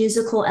each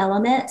musical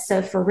element.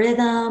 So for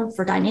rhythm,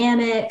 for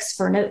dynamics,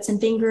 for notes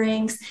and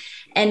fingerings.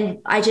 And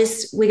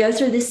we go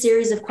through this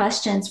series of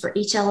questions for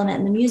each element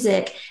in the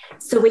music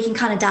so we can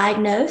kind of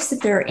diagnose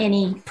if there are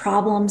any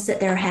problems that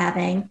they're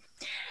having.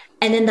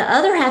 And then the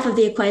other half of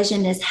the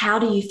equation is how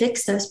do you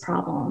fix those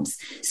problems?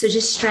 So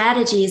just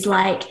strategies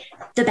like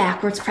the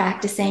backwards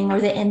practicing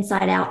or the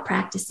inside out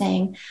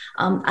practicing.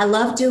 I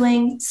love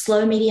doing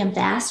slow, medium,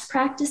 fast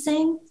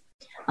practicing.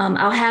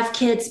 I'll have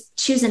kids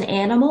choose an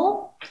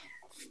animal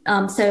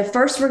So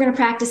first we're going to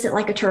practice it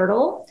like a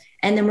turtle,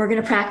 and then we're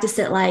going to practice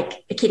it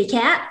like a kitty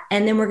cat,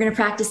 and then we're going to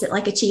practice it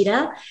like a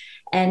cheetah.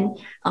 And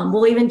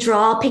we'll even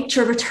draw a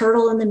picture of a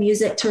turtle in the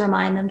music to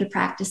remind them to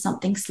practice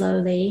something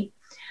slowly.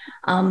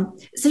 So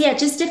yeah,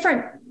 just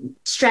different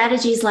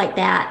strategies like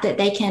that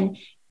they can,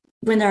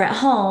 when they're at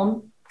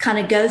home, kind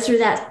of go through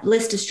that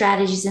list of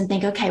strategies and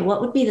think, okay,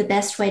 what would be the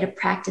best way to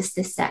practice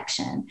this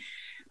section?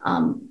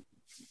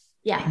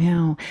 Yeah.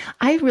 No,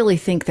 I really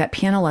think that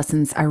piano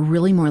lessons are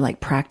really more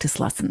like practice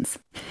lessons.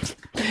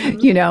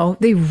 You know,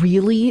 they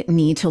really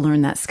need to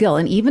learn that skill.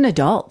 And even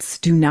adults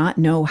do not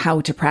know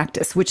how to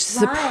practice, which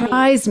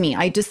surprised me.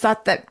 I just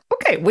thought that,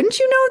 okay, wouldn't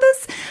you know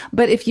this?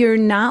 But if you're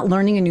not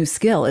learning a new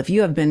skill, if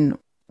you have been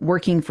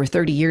working for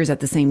 30 years at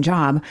the same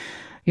job,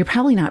 you're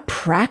probably not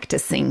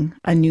practicing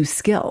a new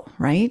skill,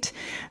 right?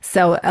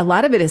 So a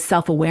lot of it is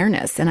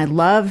self-awareness. And I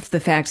love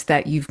the fact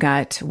that you've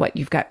got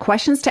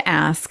questions to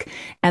ask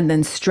and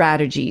then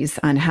strategies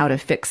on how to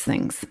fix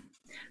things.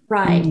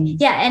 Right.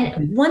 Yeah.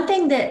 And one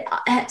thing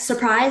that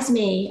surprised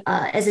me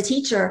as a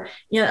teacher,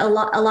 you know,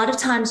 a lot of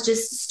times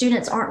just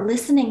students aren't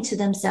listening to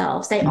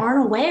themselves. They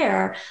aren't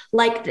aware.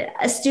 Like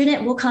a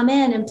student will come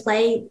in and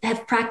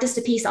have practiced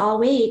a piece all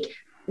week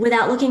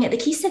without looking at the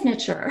key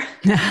signature.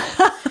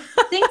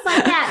 Things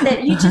like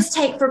that you just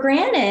take for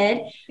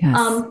granted,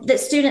 that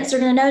students are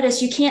going to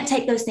notice. You can't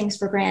take those things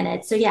for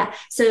granted. So yeah,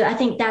 so I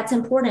think that's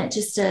important,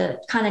 just to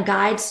kind of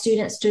guide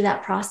students through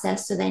that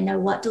process so they know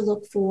what to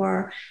look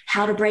for,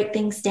 how to break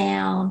things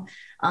down,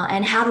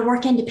 and how to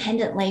work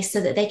independently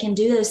so that they can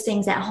do those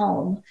things at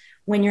home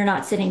when you're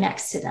not sitting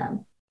next to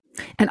them.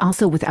 And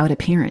also without a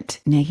parent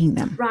nagging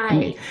them. Right. I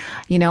mean,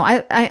 you know,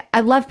 I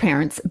love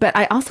parents, but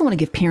I also want to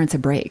give parents a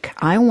break.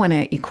 I want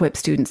to equip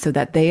students so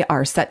that they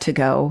are set to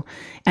go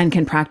and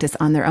can practice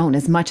on their own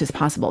as much as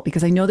possible,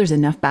 because I know there's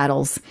enough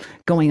battles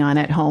going on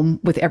at home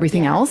with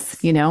everything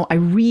else. You know,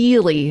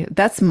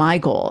 that's my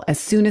goal, as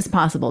soon as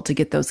possible, to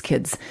get those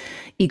kids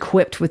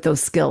equipped with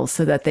those skills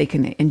so that they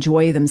can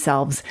enjoy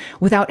themselves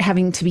without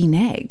having to be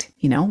nagged.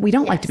 You know, we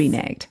don't like to be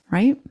nagged,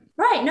 right?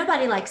 Right.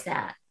 Nobody likes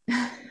that.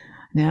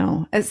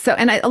 No. So,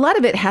 and a lot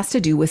of it has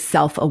to do with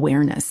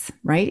self-awareness,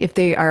 right? If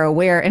they are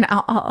aware, and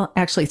I'll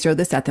actually throw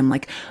this at them,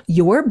 like,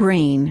 your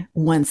brain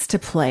wants to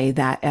play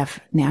that F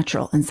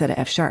natural instead of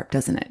F sharp,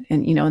 doesn't it?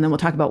 And, you know, and then we'll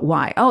talk about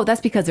why. Oh, that's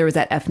because there was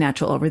that F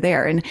natural over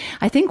there. And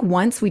I think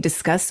once we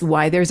discuss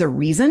why there's a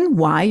reason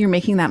why you're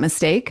making that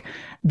mistake,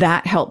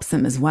 that helps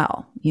them as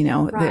well. You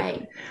know,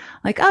 right.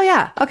 Like, oh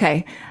yeah,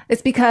 okay.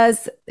 It's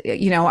because,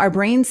 you know, our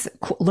brains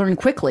learn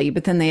quickly,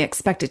 but then they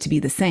expect it to be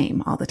the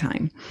same all the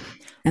time.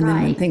 And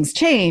then when things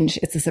change,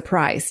 it's a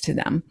surprise to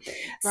them.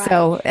 Right.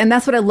 So, and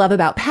that's what I love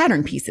about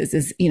pattern pieces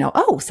is, you know,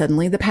 oh,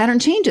 suddenly the pattern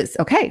changes.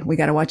 Okay. We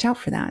got to watch out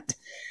for that.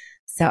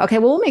 So, okay.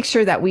 Well, we'll make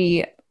sure that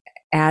we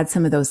add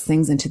some of those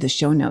things into the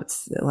show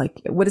notes. Like,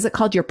 what is it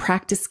called? Your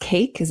practice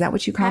cake? Is that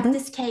what you called it?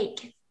 Practice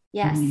cake.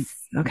 Yes.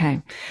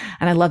 Okay.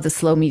 And I love the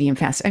slow, medium,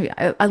 fast.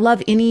 I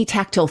love any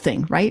tactile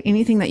thing, right?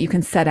 Anything that you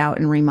can set out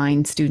and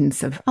remind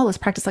students of, oh, let's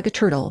practice like a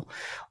turtle,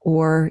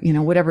 or, you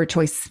know, whatever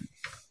choice.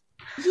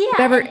 Yeah.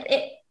 Whatever.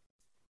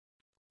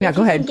 Yeah,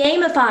 go ahead.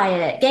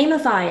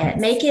 Gamify it.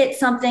 Make it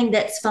something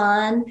that's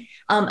fun.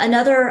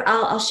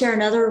 I'll share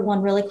another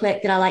one really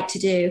quick that I like to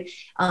do,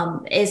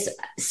 is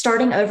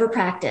starting over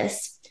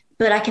practice,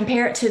 but I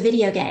compare it to a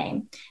video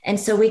game. And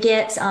so we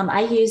get,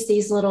 I use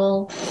these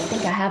little, I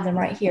think I have them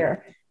right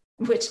here,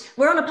 which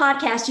we're on a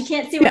podcast. You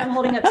can't see what I'm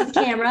holding up to the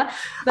camera,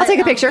 but I'll take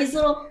a picture. These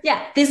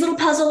little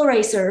puzzle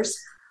erasers.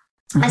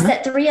 I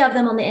set 3 of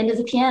them on the end of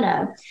the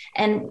piano,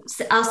 and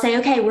I'll say,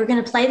 okay, we're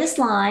going to play this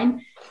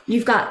line.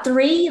 You've got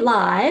 3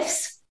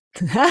 lives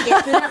to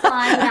get through that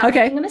line without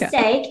making a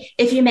mistake.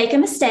 Yeah. If you make a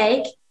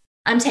mistake,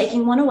 I'm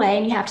taking one away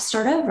and you have to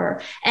start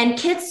over. And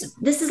kids,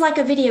 this is like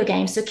a video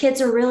game. So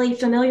kids are really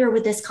familiar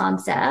with this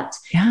concept.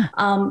 Yeah.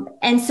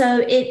 And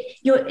so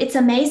it's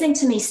amazing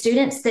to me.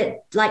 Students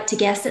that like to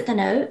guess at the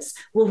notes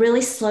will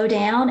really slow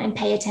down and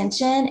pay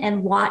attention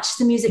and watch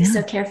the music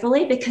so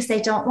carefully, because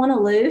they don't want to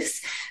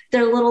lose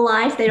their little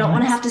life. They don't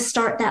want to have to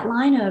start that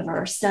line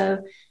over. So,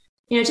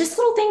 you know, just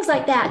little things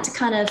like that to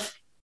kind of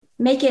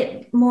make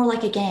it more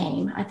like a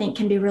game, I think,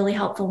 can be really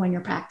helpful when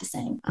you're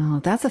practicing. Oh,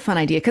 that's a fun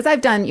idea. Because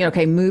I've done, you know,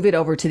 okay, move it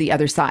over to the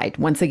other side.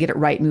 Once they get it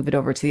right, move it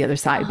over to the other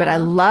side. But I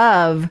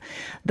love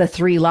the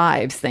 3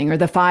 lives thing, or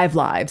the 5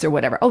 lives or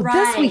whatever. Oh,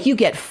 this week you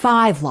get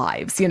 5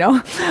 lives, you know,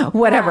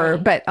 whatever.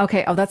 But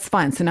okay, oh, that's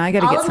fun. So now I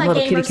got to get some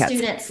little kitty cats. All of my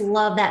gamer students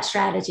love that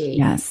strategy.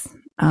 Yes.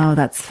 Oh,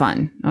 that's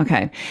fun.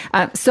 Okay.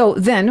 So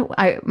then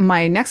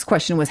my next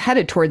question was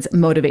headed towards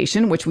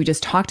motivation, which we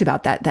just talked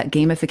about, that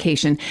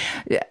gamification.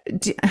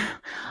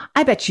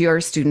 I bet your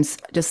students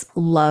just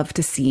love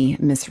to see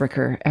Miss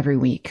Ricker every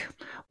week.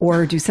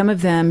 Or do some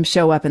of them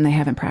show up and they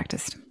haven't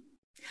practiced?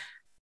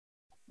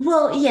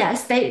 Well,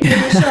 yes, they do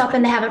show up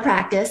and they haven't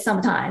practiced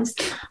sometimes.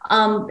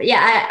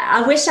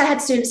 I wish I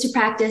had students who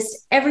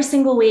practice every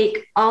single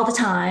week, all the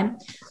time.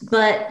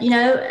 But, you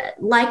know,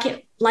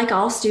 like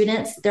all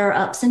students, there are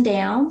ups and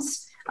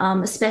downs,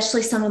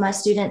 especially some of my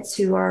students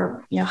who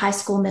are, you know, high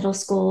school, middle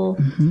school,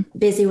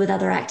 busy with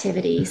other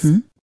activities.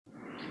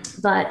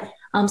 But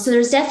so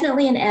there's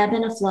definitely an ebb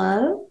and a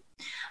flow.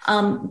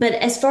 But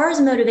as far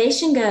as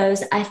motivation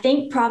goes, I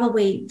think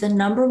probably the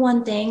number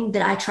one thing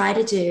that I try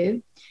to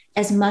do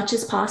as much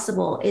as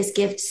possible is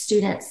give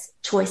students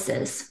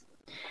choices.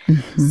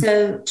 Mm-hmm.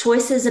 So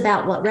choices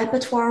about what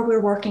repertoire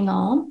we're working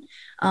on.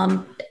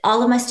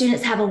 All of my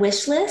students have a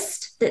wish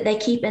list that they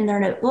keep in their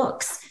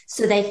notebooks.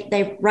 So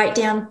they write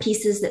down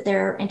pieces that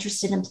they're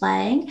interested in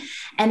playing.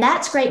 And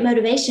that's great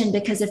motivation,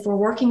 because if we're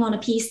working on a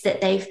piece that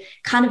they've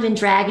kind of been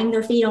dragging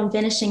their feet on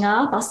finishing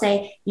up, I'll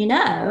say,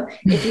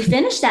 if you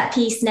finish that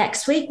piece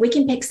next week, we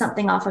can pick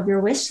something off of your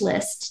wish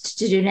list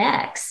to do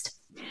next.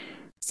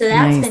 So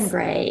that's been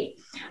great.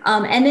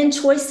 And then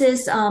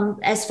choices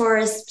as far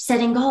as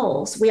setting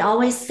goals. We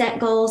always set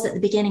goals at the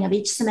beginning of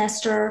each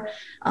semester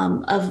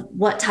of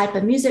what type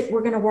of music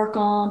we're going to work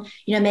on.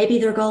 Maybe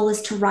their goal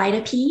is to write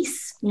a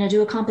piece,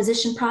 do a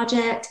composition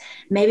project.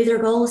 Maybe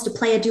their goal is to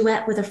play a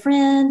duet with a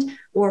friend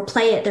or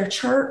play at their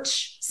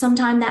church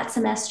sometime that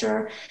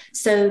semester.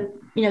 So,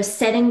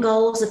 setting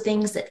goals of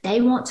things that they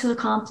want to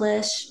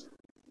accomplish.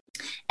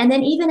 And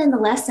then even in the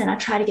lesson, I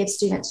try to give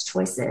students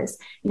choices.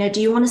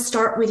 Do you want to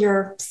start with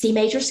your C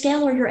major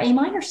scale or your A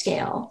minor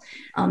scale?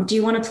 Do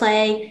you want to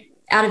play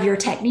out of your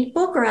technique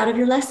book or out of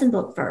your lesson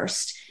book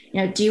first?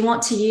 Do you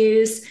want to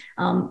use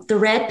the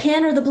red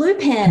pen or the blue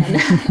pen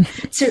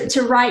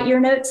to write your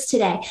notes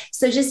today?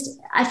 So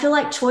I feel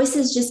like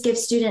choices just give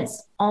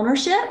students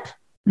ownership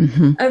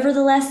over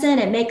the lesson.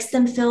 It makes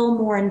them feel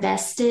more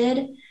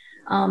invested,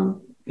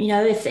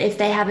 if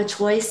they have a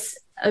choice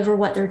over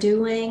what they're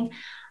doing.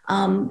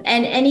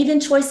 And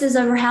even choices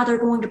over how they're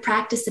going to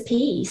practice a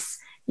piece.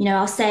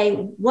 I'll say,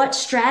 what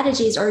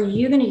strategies are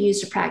you going to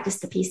use to practice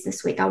the piece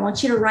this week? I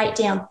want you to write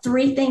down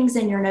 3 things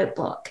in your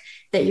notebook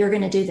that you're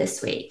going to do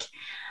this week.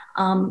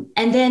 And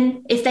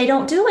then if they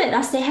don't do it,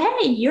 I'll say,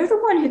 hey, you're the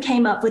one who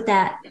came up with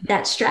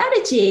that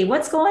strategy.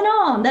 What's going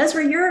on? Those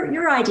were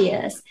your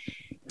ideas.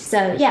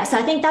 So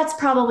I think that's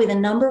probably the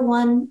number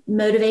one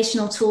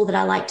motivational tool that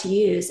I like to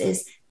use,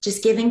 is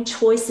just giving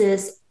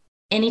choices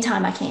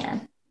anytime I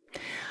can.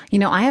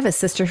 I have a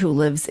sister who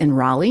lives in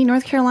Raleigh,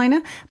 North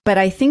Carolina, but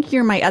I think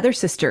you're my other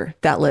sister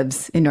that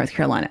lives in North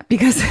Carolina,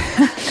 because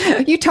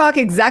you talk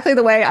exactly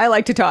the way I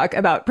like to talk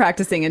about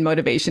practicing and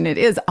motivation. It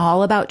is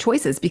all about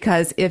choices,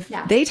 because if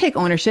they take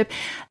ownership,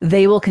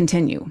 they will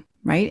continue,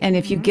 right? And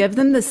if you give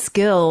them the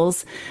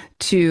skills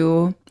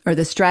or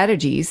the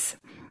strategies,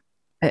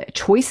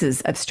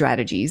 choices of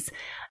strategies,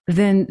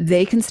 then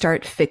they can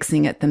start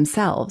fixing it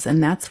themselves.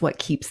 And that's what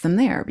keeps them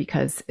there,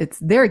 because it's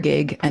their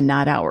gig and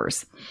not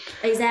ours.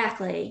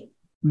 Exactly.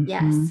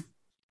 Yes.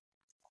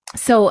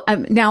 So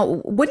now,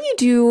 what do you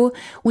do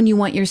when you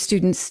want your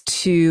students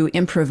to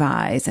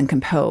improvise and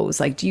compose?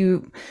 Like, do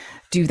you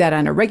do that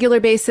on a regular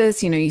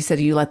basis? You said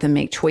you let them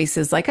make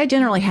choices. Like, I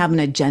generally have an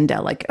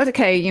agenda, like,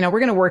 okay, we're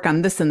going to work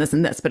on this and this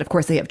and this, but of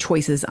course they have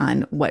choices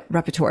on what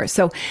repertoire.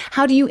 So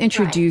how do you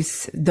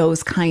introduce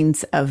those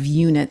kinds of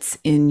units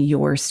in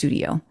your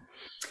studio?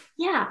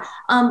 Yeah.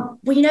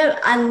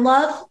 I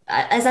love,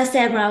 as I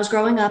said, when I was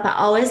growing up, I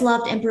always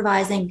loved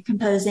improvising,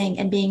 composing,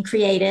 and being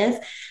creative.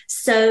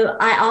 So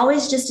I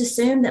always just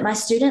assumed that my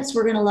students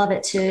were going to love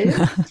it too.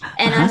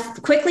 And I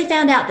quickly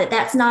found out that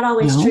that's not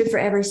always true for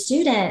every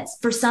student.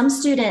 For some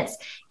students,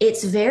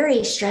 it's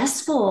very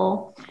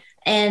stressful,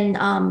 and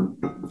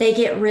they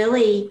get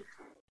really,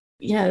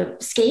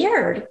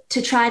 scared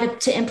to try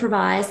to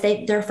improvise.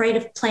 They're afraid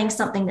of playing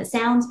something that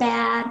sounds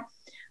bad.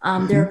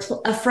 They're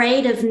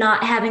afraid of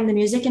not having the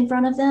music in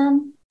front of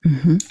them.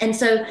 And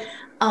so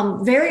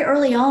very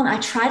early on, I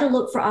try to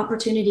look for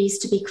opportunities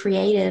to be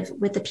creative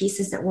with the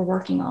pieces that we're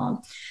working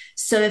on.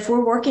 So if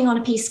we're working on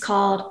a piece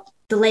called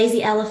The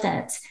Lazy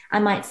Elephant, I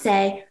might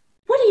say,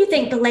 what do you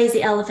think the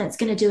lazy elephant's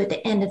going to do at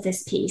the end of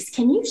this piece?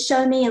 Can you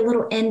show me a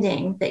little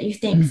ending that you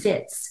think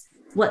fits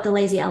what the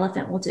lazy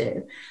elephant will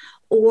do?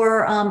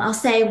 Or I'll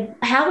say,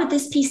 how would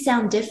this piece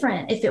sound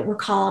different if it were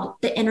called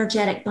The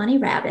Energetic Bunny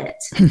Rabbit?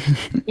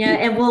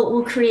 And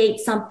we'll create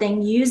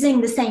something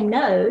using the same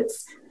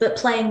notes, but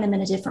playing them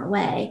in a different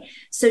way.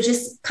 So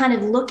just kind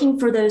of looking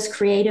for those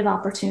creative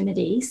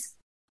opportunities.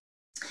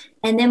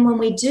 And then when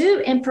we do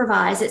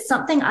improvise, it's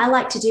something I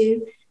like to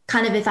do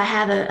kind of if I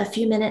have a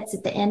few minutes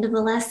at the end of a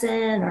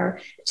lesson, or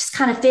just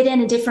kind of fit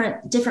in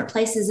different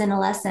places in a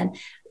lesson.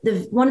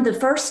 One of the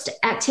first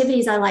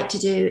activities I like to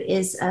do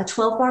is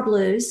 12-bar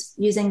blues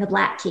using the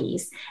black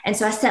keys. And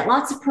so I set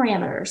lots of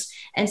parameters.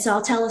 And so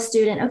I'll tell a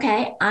student,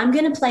 okay, I'm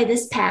going to play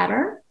this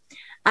pattern.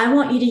 I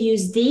want you to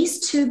use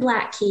these 2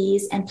 black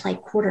keys and play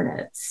quarter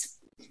notes.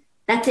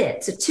 That's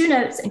it. So 2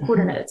 notes and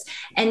quarter notes.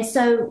 And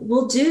so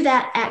we'll do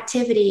that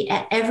activity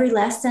at every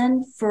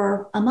lesson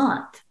for a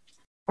month,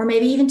 or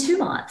maybe even 2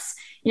 months,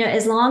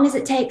 as long as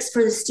it takes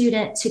for the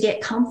student to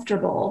get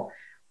comfortable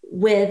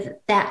with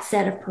that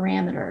set of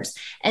parameters.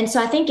 And so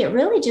I think it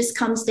really just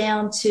comes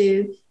down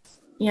to,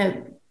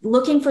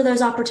 looking for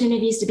those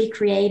opportunities to be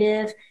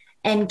creative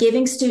and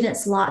giving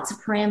students lots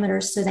of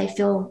parameters so they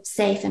feel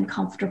safe and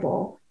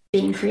comfortable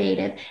being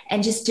creative,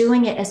 and just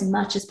doing it as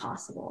much as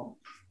possible.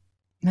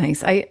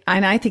 Nice.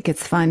 I think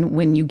it's fun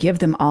when you give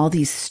them all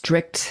these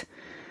strict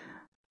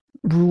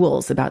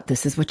rules about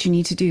this is what you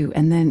need to do,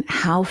 and then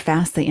how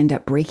fast they end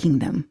up breaking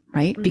them,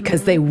 right?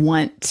 Because they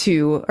want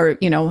to, or,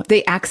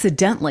 they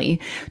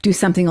accidentally do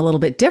something a little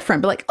bit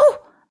different, but like, oh,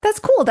 that's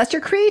cool. That's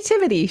your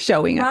creativity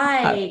showing up.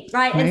 Right.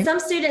 And some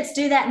students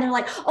do that and they're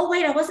like, oh,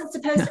 wait, I wasn't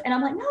supposed to. And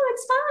I'm like, no,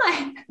 it's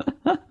fine.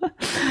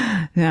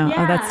 Yeah.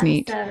 Oh, that's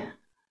neat.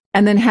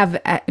 And then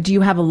do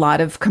you have a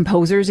lot of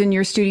composers in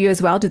your studio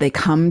as well? Do they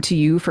come to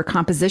you for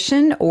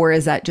composition, or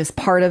is that just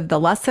part of the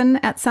lesson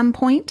at some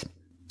point?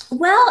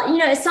 Well,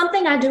 it's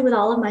something I do with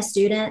all of my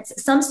students.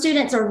 Some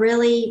students are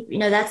really,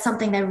 that's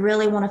something they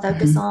really want to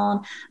focus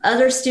on.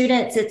 Other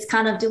students, it's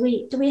kind of, do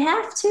we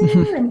have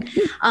to? And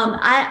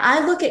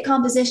I look at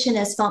composition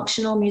as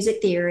functional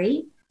music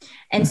theory.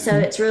 And so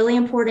it's really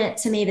important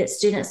to me that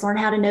students learn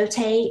how to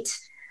notate.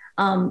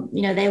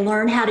 They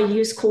learn how to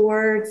use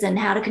chords and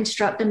how to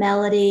construct a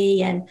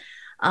melody. And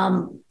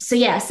so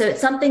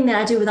it's something that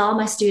I do with all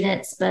my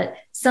students, but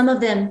some of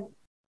them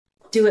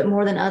do it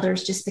more than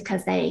others just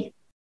because they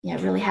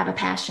really have a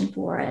passion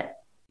for it.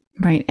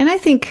 Right. And I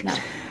think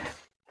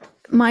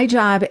my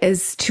job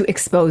is to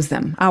expose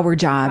them, our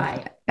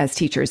job as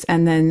teachers.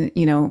 And then,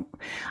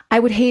 I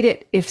would hate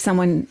it if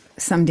someone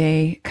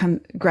someday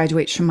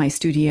graduates from my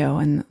studio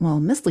and, well,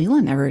 Miss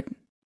Leila never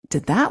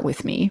did that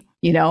with me.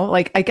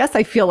 I guess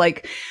I feel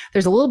like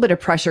there's a little bit of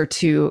pressure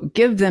to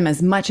give them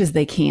as much as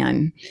they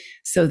can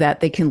so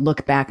that they can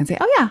look back and say,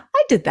 oh yeah,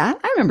 I did that.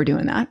 I remember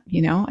doing that,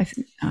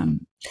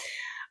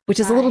 which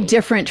is a little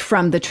different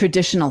from the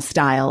traditional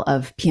style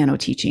of piano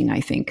teaching. I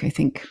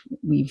think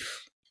we've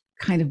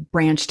kind of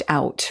branched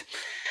out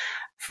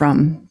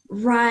from.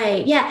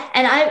 Right. Yeah.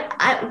 And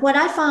I what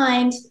I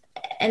find,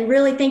 and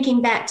really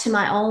thinking back to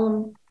my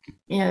own,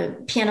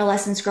 piano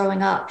lessons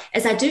growing up,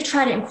 is I do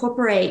try to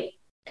incorporate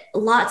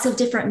lots of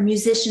different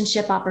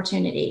musicianship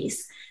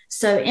opportunities.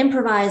 So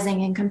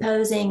improvising and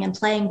composing and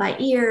playing by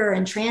ear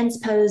and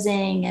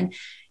transposing and,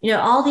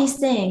 all these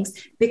things,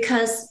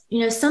 because,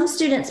 some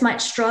students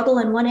might struggle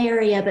in one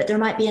area, but there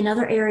might be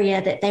another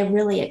area that they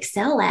really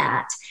excel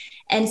at.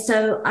 And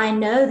so I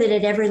know that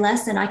at every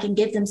lesson, I can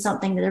give them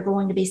something that they're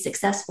going to be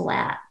successful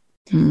at.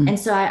 And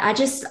so I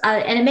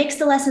and it makes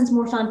the lessons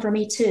more fun for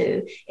me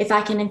too, if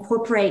I can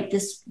incorporate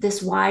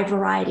this wide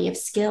variety of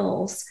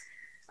skills.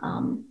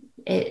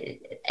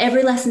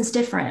 Every lesson's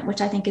different,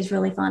 which I think is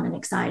really fun and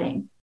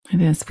exciting.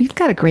 It is. We've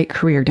got a great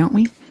career, don't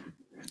we?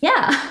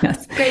 Yeah.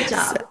 Yes. Great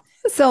job.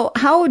 So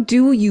how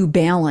do you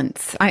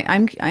balance?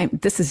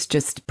 This is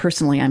just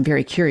personally, I'm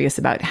very curious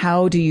about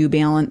how do you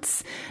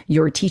balance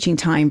your teaching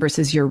time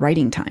versus your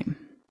writing time?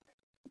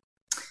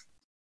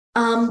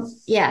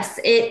 Yes.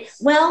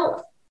 When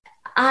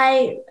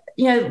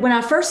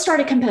I first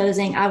started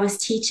composing, I was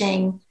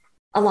teaching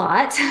a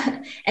lot.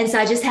 And so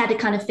I just had to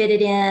kind of fit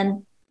it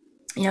in,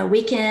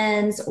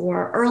 weekends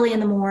or early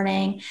in the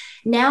morning.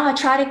 Now I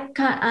try to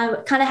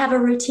kind of have a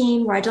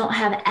routine where I don't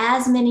have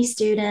as many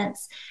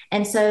students.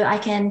 And so I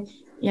can,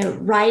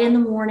 write in the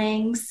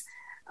mornings.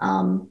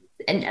 And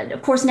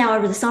of course, now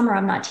over the summer,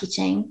 I'm not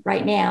teaching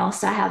right now.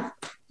 So I have,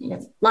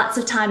 lots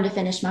of time to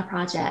finish my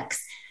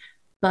projects.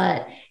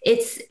 But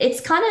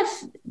it's kind of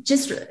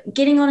just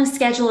getting on a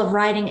schedule of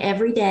writing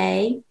every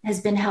day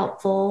has been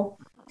helpful.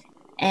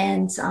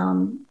 And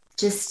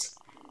just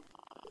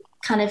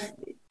kind of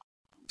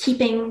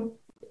keeping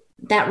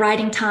that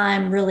writing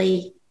time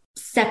really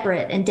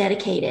separate and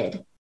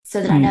dedicated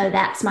so that I know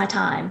that's my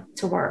time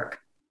to work.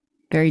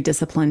 Very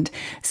disciplined.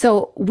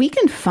 So we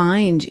can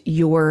find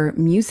your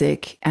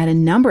music at a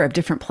number of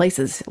different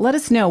places. Let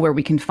us know where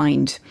we can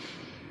find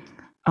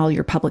all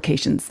your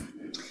publications.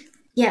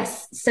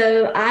 Yes.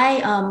 So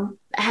I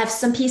have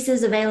some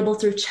pieces available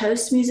through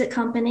Chose Music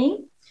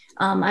Company.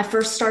 I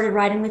first started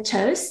writing with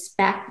Chose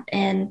back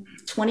in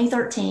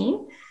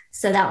 2013.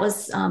 So that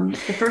was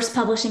the first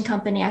publishing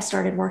company I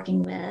started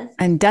working with.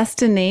 And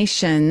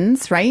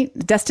Destinations, right?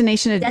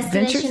 Destination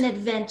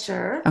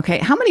Adventure. Okay.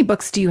 How many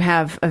books do you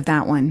have of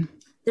that one?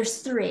 There's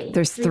three.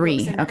 There's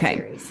three. Okay.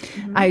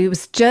 Mm-hmm. I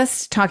was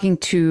just talking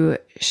to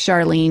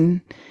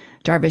Charlene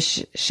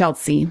Jarvis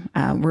Schultze.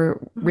 We're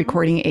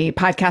recording a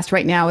podcast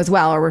right now as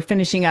well, or we're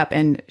finishing up.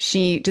 And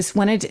she just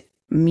wanted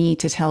me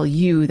to tell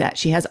you that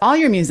she has all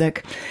your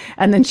music.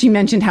 And then she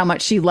mentioned how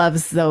much she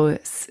loves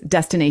those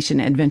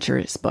Destination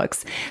Adventures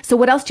books. So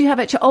what else do you have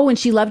and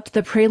she loved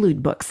the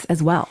Prelude books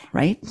as well,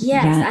 right?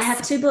 Yes. I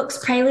have 2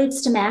 books,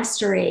 Preludes to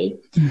Mastery.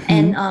 Mm-hmm.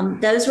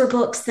 And those were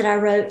books that I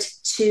wrote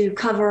to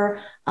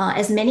cover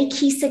as many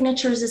key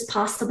signatures as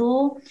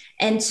possible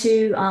and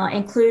to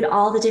include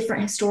all the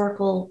different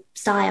historical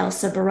styles.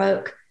 So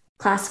Baroque,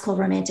 classical,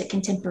 romantic,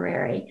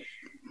 contemporary.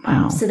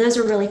 Wow. So those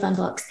are really fun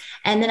books.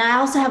 And then I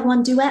also have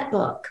one duet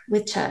book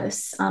with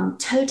Chose,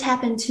 Toe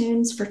Tapping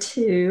Tunes for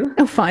Two.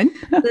 Oh, fun.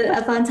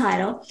 A fun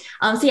title.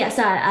 So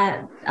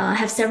I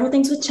have several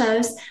things with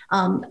Chose.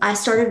 I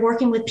started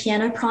working with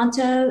Piano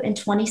Pronto in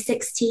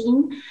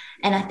 2016.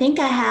 And I think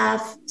I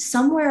have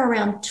somewhere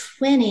around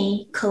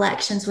 20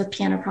 collections with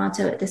Piano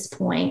Pronto at this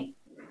point.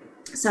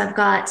 So I've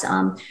got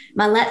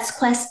my Let's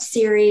Quest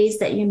series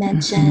that you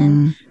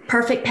mentioned,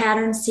 Perfect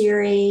Pattern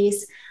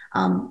series.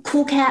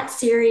 Cool Cat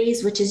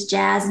series, which is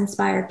jazz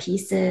inspired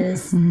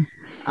pieces,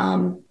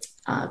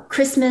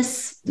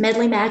 Christmas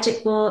medley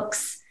magic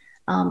books,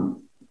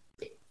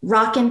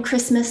 Rockin'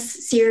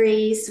 Christmas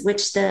series,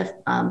 which the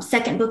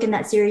second book in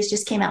that series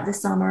just came out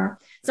this summer.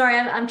 Sorry,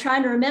 I'm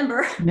trying to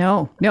remember.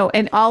 No.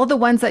 And all of the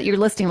ones that you're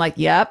listing, like,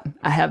 yep,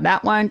 I have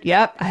that one.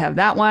 Yep, I have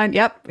that one.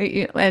 Yep.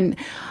 And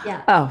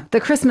the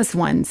Christmas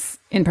ones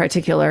in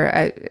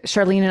particular,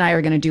 Charlene and I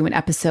are going to do an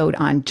episode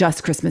on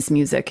just Christmas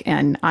music.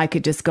 And I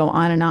could just go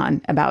on and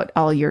on about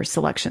all your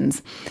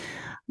selections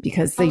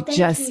because they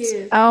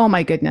oh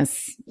my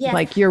goodness. Yes.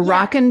 Like your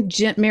Rockin'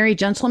 Merry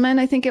Gentleman,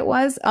 I think it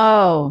was.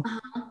 Oh,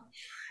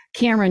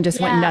 Cameron just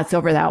went nuts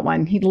over that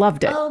one. He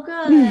loved it. Oh,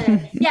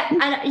 good. Yeah.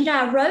 And,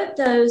 I wrote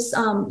those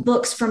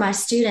books for my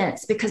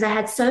students because I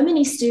had so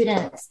many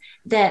students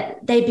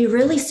that they'd be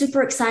really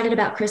super excited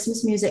about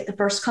Christmas music the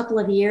first couple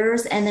of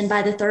years. And then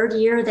by the third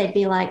year, they'd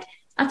be like,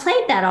 I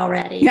played that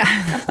already. Yeah.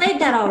 I played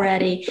that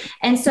already.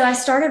 And so I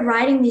started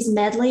writing these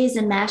medleys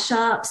and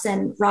mashups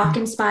and rock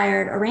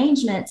inspired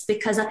arrangements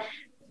because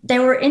they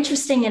were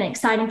interesting and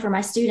exciting for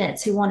my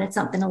students who wanted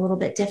something a little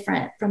bit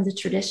different from the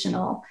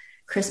traditional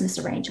Christmas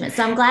arrangements.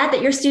 So I'm glad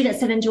that your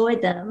students have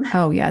enjoyed them.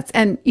 Oh, yes.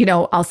 And,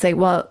 I'll say,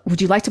 well,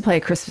 would you like to play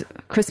a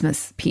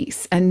Christmas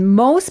piece? And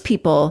most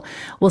people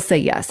will say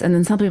yes. And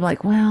then some people are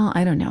like, well,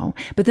 I don't know.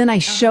 But then I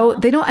show,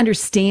 they don't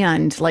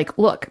understand, like,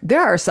 look,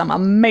 there are some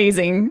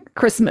amazing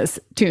Christmas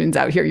tunes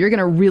out here. You're going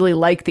to really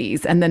like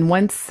these. And then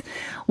once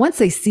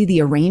they see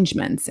the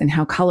arrangements and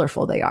how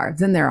colorful they are,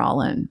 then they're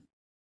all in.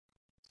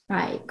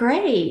 Right.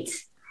 Great.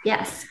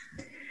 Yes.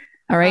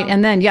 All right.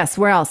 And then, yes,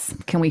 where else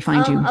can we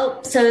find you?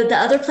 So the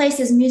other place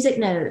is Music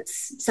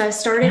Notes. So I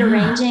started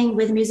arranging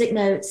with Music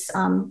Notes.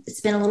 It's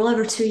been a little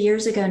over 2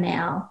 years ago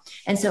now.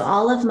 And so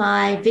all of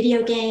my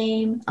video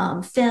game,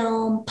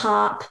 film,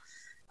 pop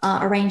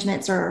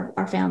arrangements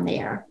are found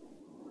there.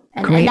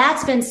 And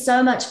that's been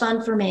so much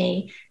fun for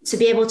me to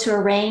be able to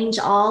arrange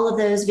all of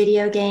those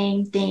video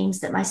game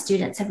themes that my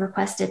students have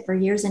requested for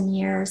years and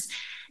years,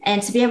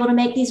 and to be able to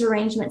make these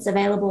arrangements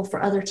available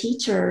for other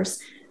teachers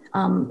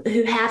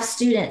who have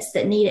students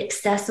that need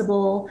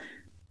accessible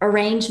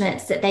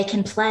arrangements that they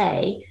can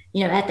play,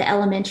 at the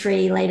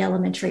elementary, late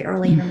elementary,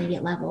 early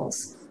intermediate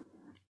levels.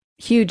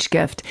 Huge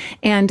gift.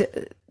 And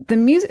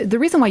the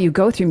reason why you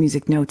go through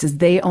Music Notes is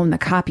they own the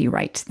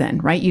copyright then,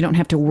 right? You don't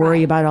have to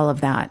worry about all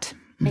of that.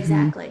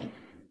 Exactly.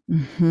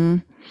 Mm-hmm.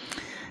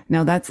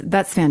 No,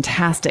 that's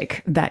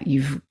fantastic that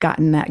you've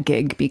gotten that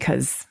gig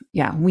because,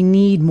 we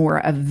need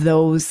more of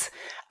those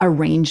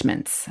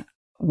arrangements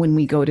when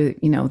we go to,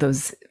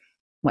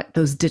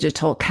 those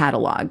digital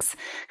catalogs,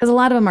 because a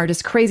lot of them are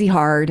just crazy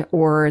hard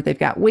or they've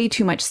got way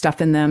too much stuff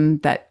in them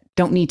that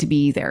don't need to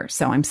be there.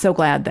 So I'm so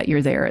glad that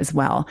you're there as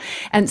well.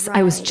 And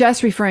I was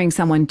just referring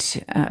someone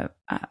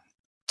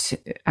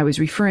I was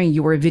referring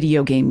your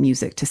video game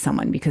music to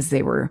someone because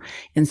they were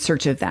in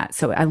search of that.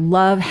 So I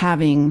love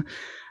having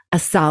a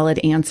solid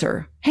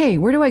answer. Hey,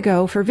 where do I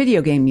go for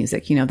video game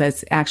music?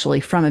 That's actually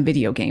from a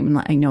video game.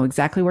 And I know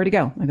exactly where to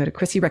go. I go to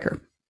Chrissy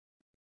Ricker.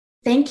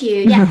 Thank you.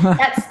 Yeah,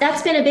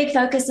 that's been a big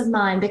focus of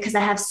mine because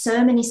I have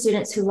so many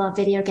students who love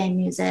video game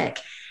music,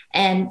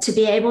 and to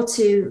be able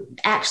to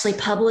actually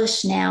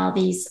publish now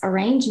these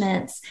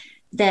arrangements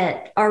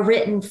that are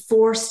written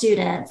for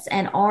students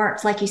and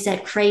aren't, like you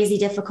said, crazy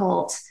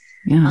difficult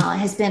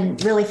has been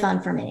really fun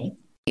for me.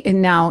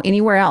 And now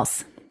anywhere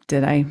else,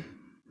 did I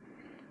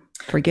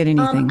forget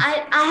anything?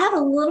 I have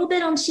a little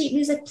bit on Sheet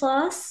Music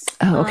Plus.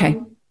 Oh, okay.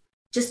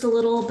 Just a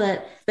little,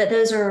 but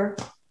those are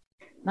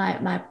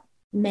my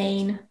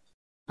main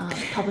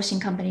publishing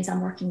companies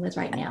I'm working with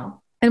right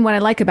now. And what I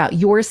like about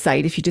your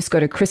site, if you just go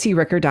to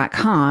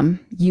ChrissyRicker.com,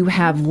 you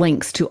have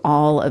links to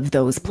all of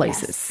those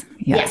places.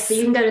 Yes. So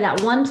you can go to that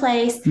one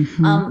place.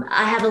 Mm-hmm.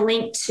 I have a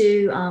link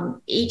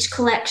to each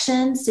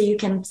collection so you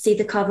can see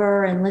the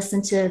cover and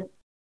listen to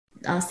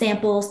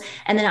samples.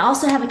 And then I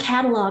also have a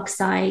catalog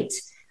site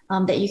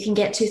that you can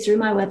get to through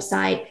my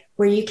website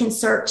where you can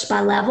search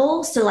by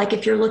level. So like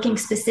if you're looking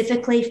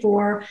specifically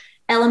for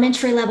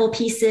elementary level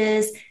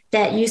pieces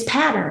that use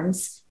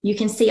patterns, you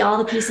can see all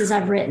the pieces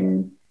I've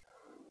written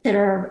that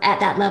are at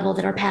that level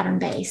that are pattern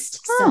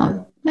based.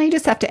 So now you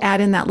just have to add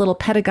in that little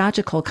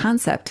pedagogical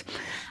concept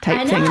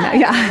type thing.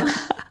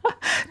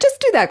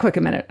 Just do that quick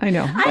a minute. I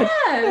know.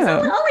 It's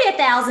only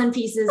 1,000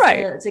 pieces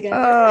to go.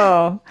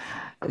 Oh,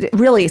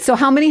 really? So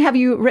how many have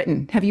you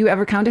written? Have you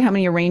ever counted how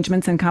many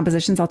arrangements and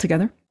compositions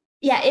altogether?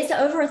 Yeah, it's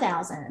over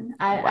 1,000.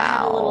 I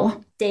have a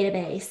little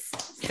database.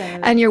 So.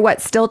 And you're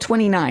still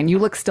 29? You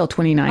look still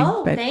 29.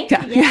 Oh, thank you.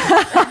 Yeah.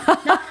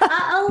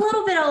 No, a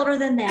little bit older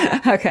than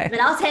that. Okay. But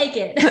I'll take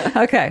it.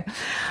 Okay.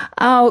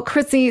 Oh,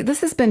 Chrissy,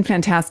 this has been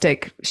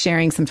fantastic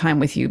sharing some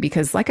time with you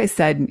because, like I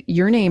said,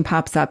 your name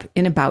pops up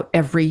in about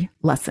every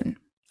lesson.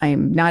 I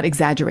am not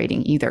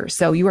exaggerating either.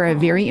 So you are a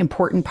very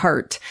important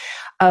part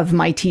of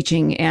my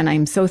teaching, and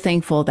I'm so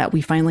thankful that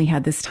we finally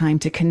had this time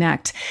to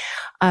connect.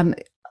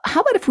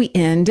 How about if we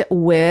end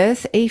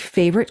with a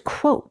favorite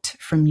quote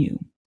from you?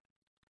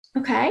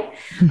 Okay.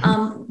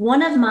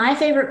 One of my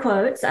favorite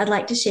quotes I'd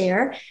like to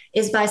share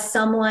is by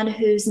someone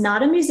who's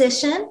not a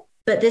musician,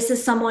 but this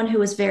is someone who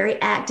was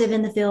very active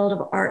in the field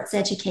of arts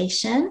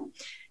education,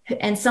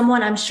 and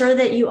someone I'm sure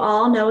that you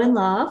all know and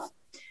love,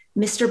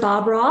 Mr.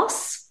 Bob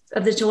Ross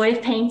of The Joy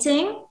of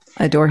Painting.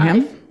 Adore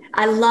him.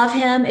 I love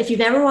him. If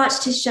you've ever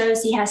watched his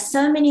shows, he has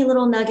so many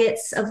little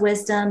nuggets of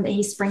wisdom that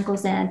he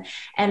sprinkles in.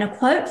 And a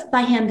quote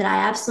by him that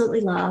I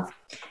absolutely love: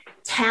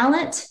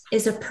 talent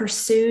is a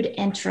pursued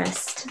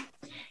interest.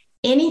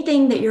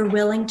 Anything that you're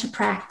willing to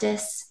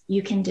practice,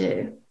 you can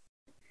do.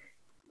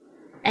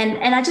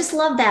 And I just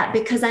love that,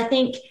 because I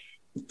think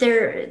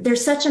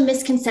there's such a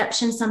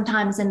misconception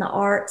sometimes in the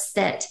arts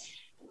that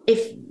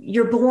if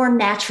you're born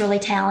naturally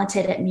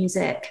talented at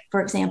music, for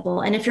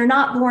example, and if you're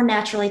not born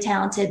naturally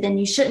talented, then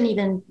you shouldn't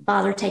even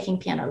bother taking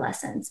piano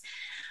lessons.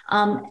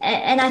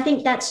 And I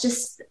think that's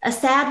just a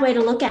sad way to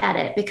look at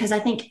it, because I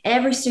think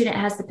every student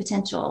has the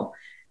potential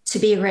to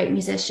be a great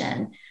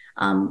musician.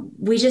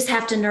 We just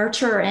have to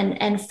nurture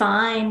and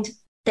find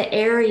the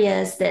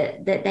areas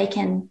that they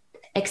can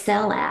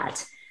excel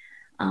at.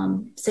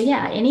 So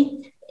yeah,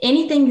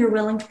 anything you're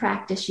willing to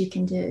practice, you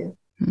can do.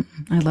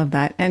 I love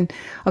that. And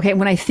okay,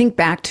 when I think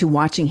back to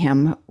watching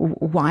him,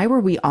 why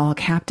were we all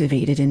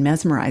captivated and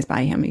mesmerized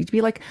by him? He'd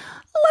be like,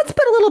 let's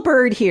put a little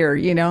bird here,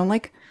 I'm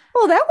like,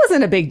 well, that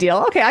wasn't a big deal.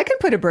 Okay, I can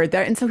put a bird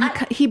there. And so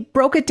he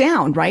broke it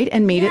down, right?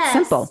 And made it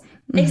simple.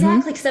 Mm-hmm.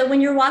 Exactly. So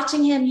when you're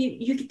watching him,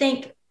 you could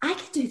think, I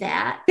could do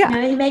that.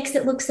 Yeah. He makes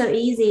it look so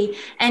easy.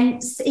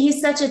 And he's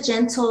such a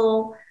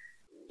gentle,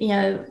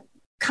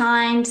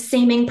 kind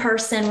seeming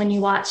person when you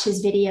watch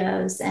his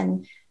videos,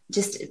 and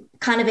just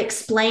kind of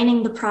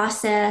explaining the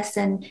process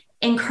and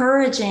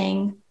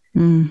encouraging.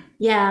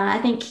 Yeah,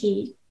 I think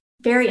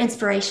very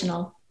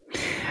inspirational.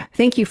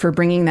 Thank you for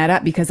bringing that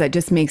up, because that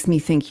just makes me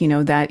think,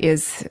 that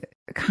is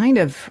kind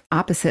of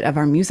opposite of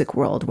our music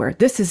world, where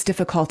this is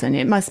difficult and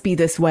it must be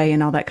this way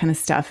and all that kind of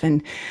stuff.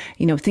 And,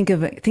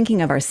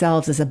 thinking of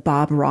ourselves as a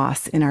Bob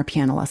Ross in our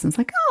piano lessons,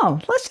 like, oh,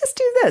 let's just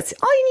do this.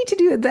 All you need to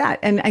do is that.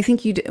 And I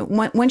think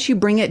once you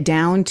bring it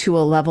down to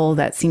a level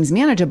that seems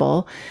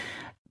manageable,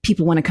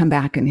 people want to come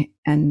back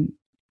and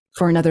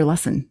for another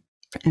lesson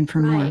and for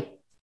more.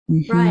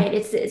 Mm-hmm. Right.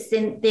 It's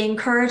in the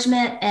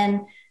encouragement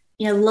and,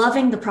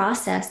 loving the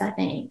process, I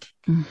think.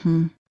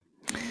 Mm-hmm.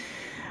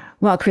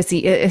 Well,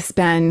 Chrissy, it has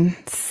been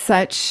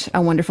such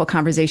a wonderful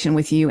conversation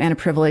with you and a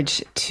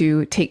privilege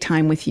to take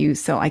time with you.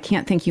 So I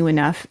can't thank you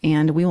enough.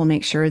 And we will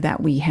make sure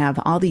that we have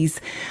all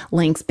these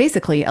links,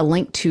 basically a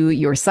link to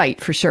your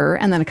site for sure,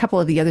 and then a couple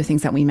of the other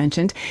things that we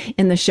mentioned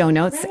in the show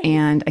notes. Right.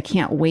 And I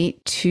can't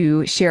wait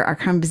to share our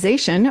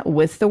conversation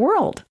with the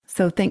world.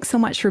 So thanks so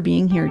much for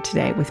being here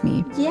today with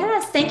me.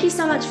 Yes, thank you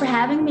so much for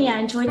having me. I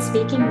enjoyed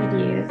speaking with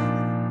you.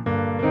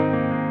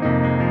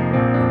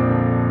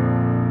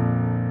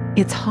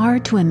 It's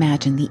hard to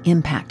imagine the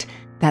impact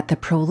that the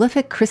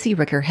prolific Chrissy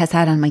Ricker has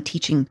had on my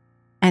teaching,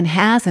 and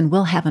has and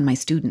will have on my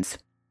students.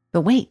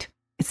 But wait,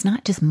 it's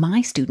not just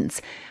my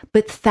students,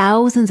 but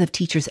thousands of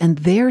teachers and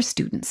their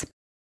students.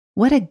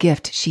 What a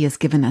gift she has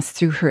given us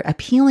through her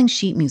appealing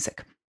sheet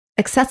music,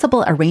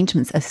 accessible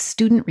arrangements of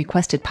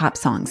student-requested pop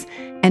songs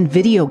and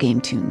video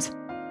game tunes,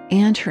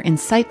 and her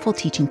insightful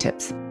teaching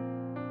tips.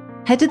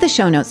 Head to the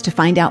show notes to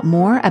find out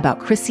more about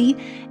Chrissy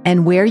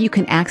and where you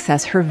can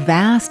access her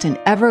vast and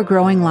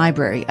ever-growing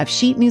library of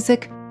sheet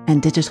music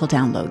and digital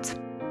downloads.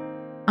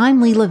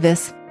 I'm Leila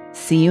Viss.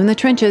 See you in the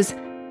trenches,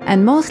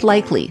 and most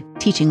likely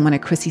teaching one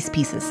of Chrissy's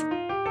pieces.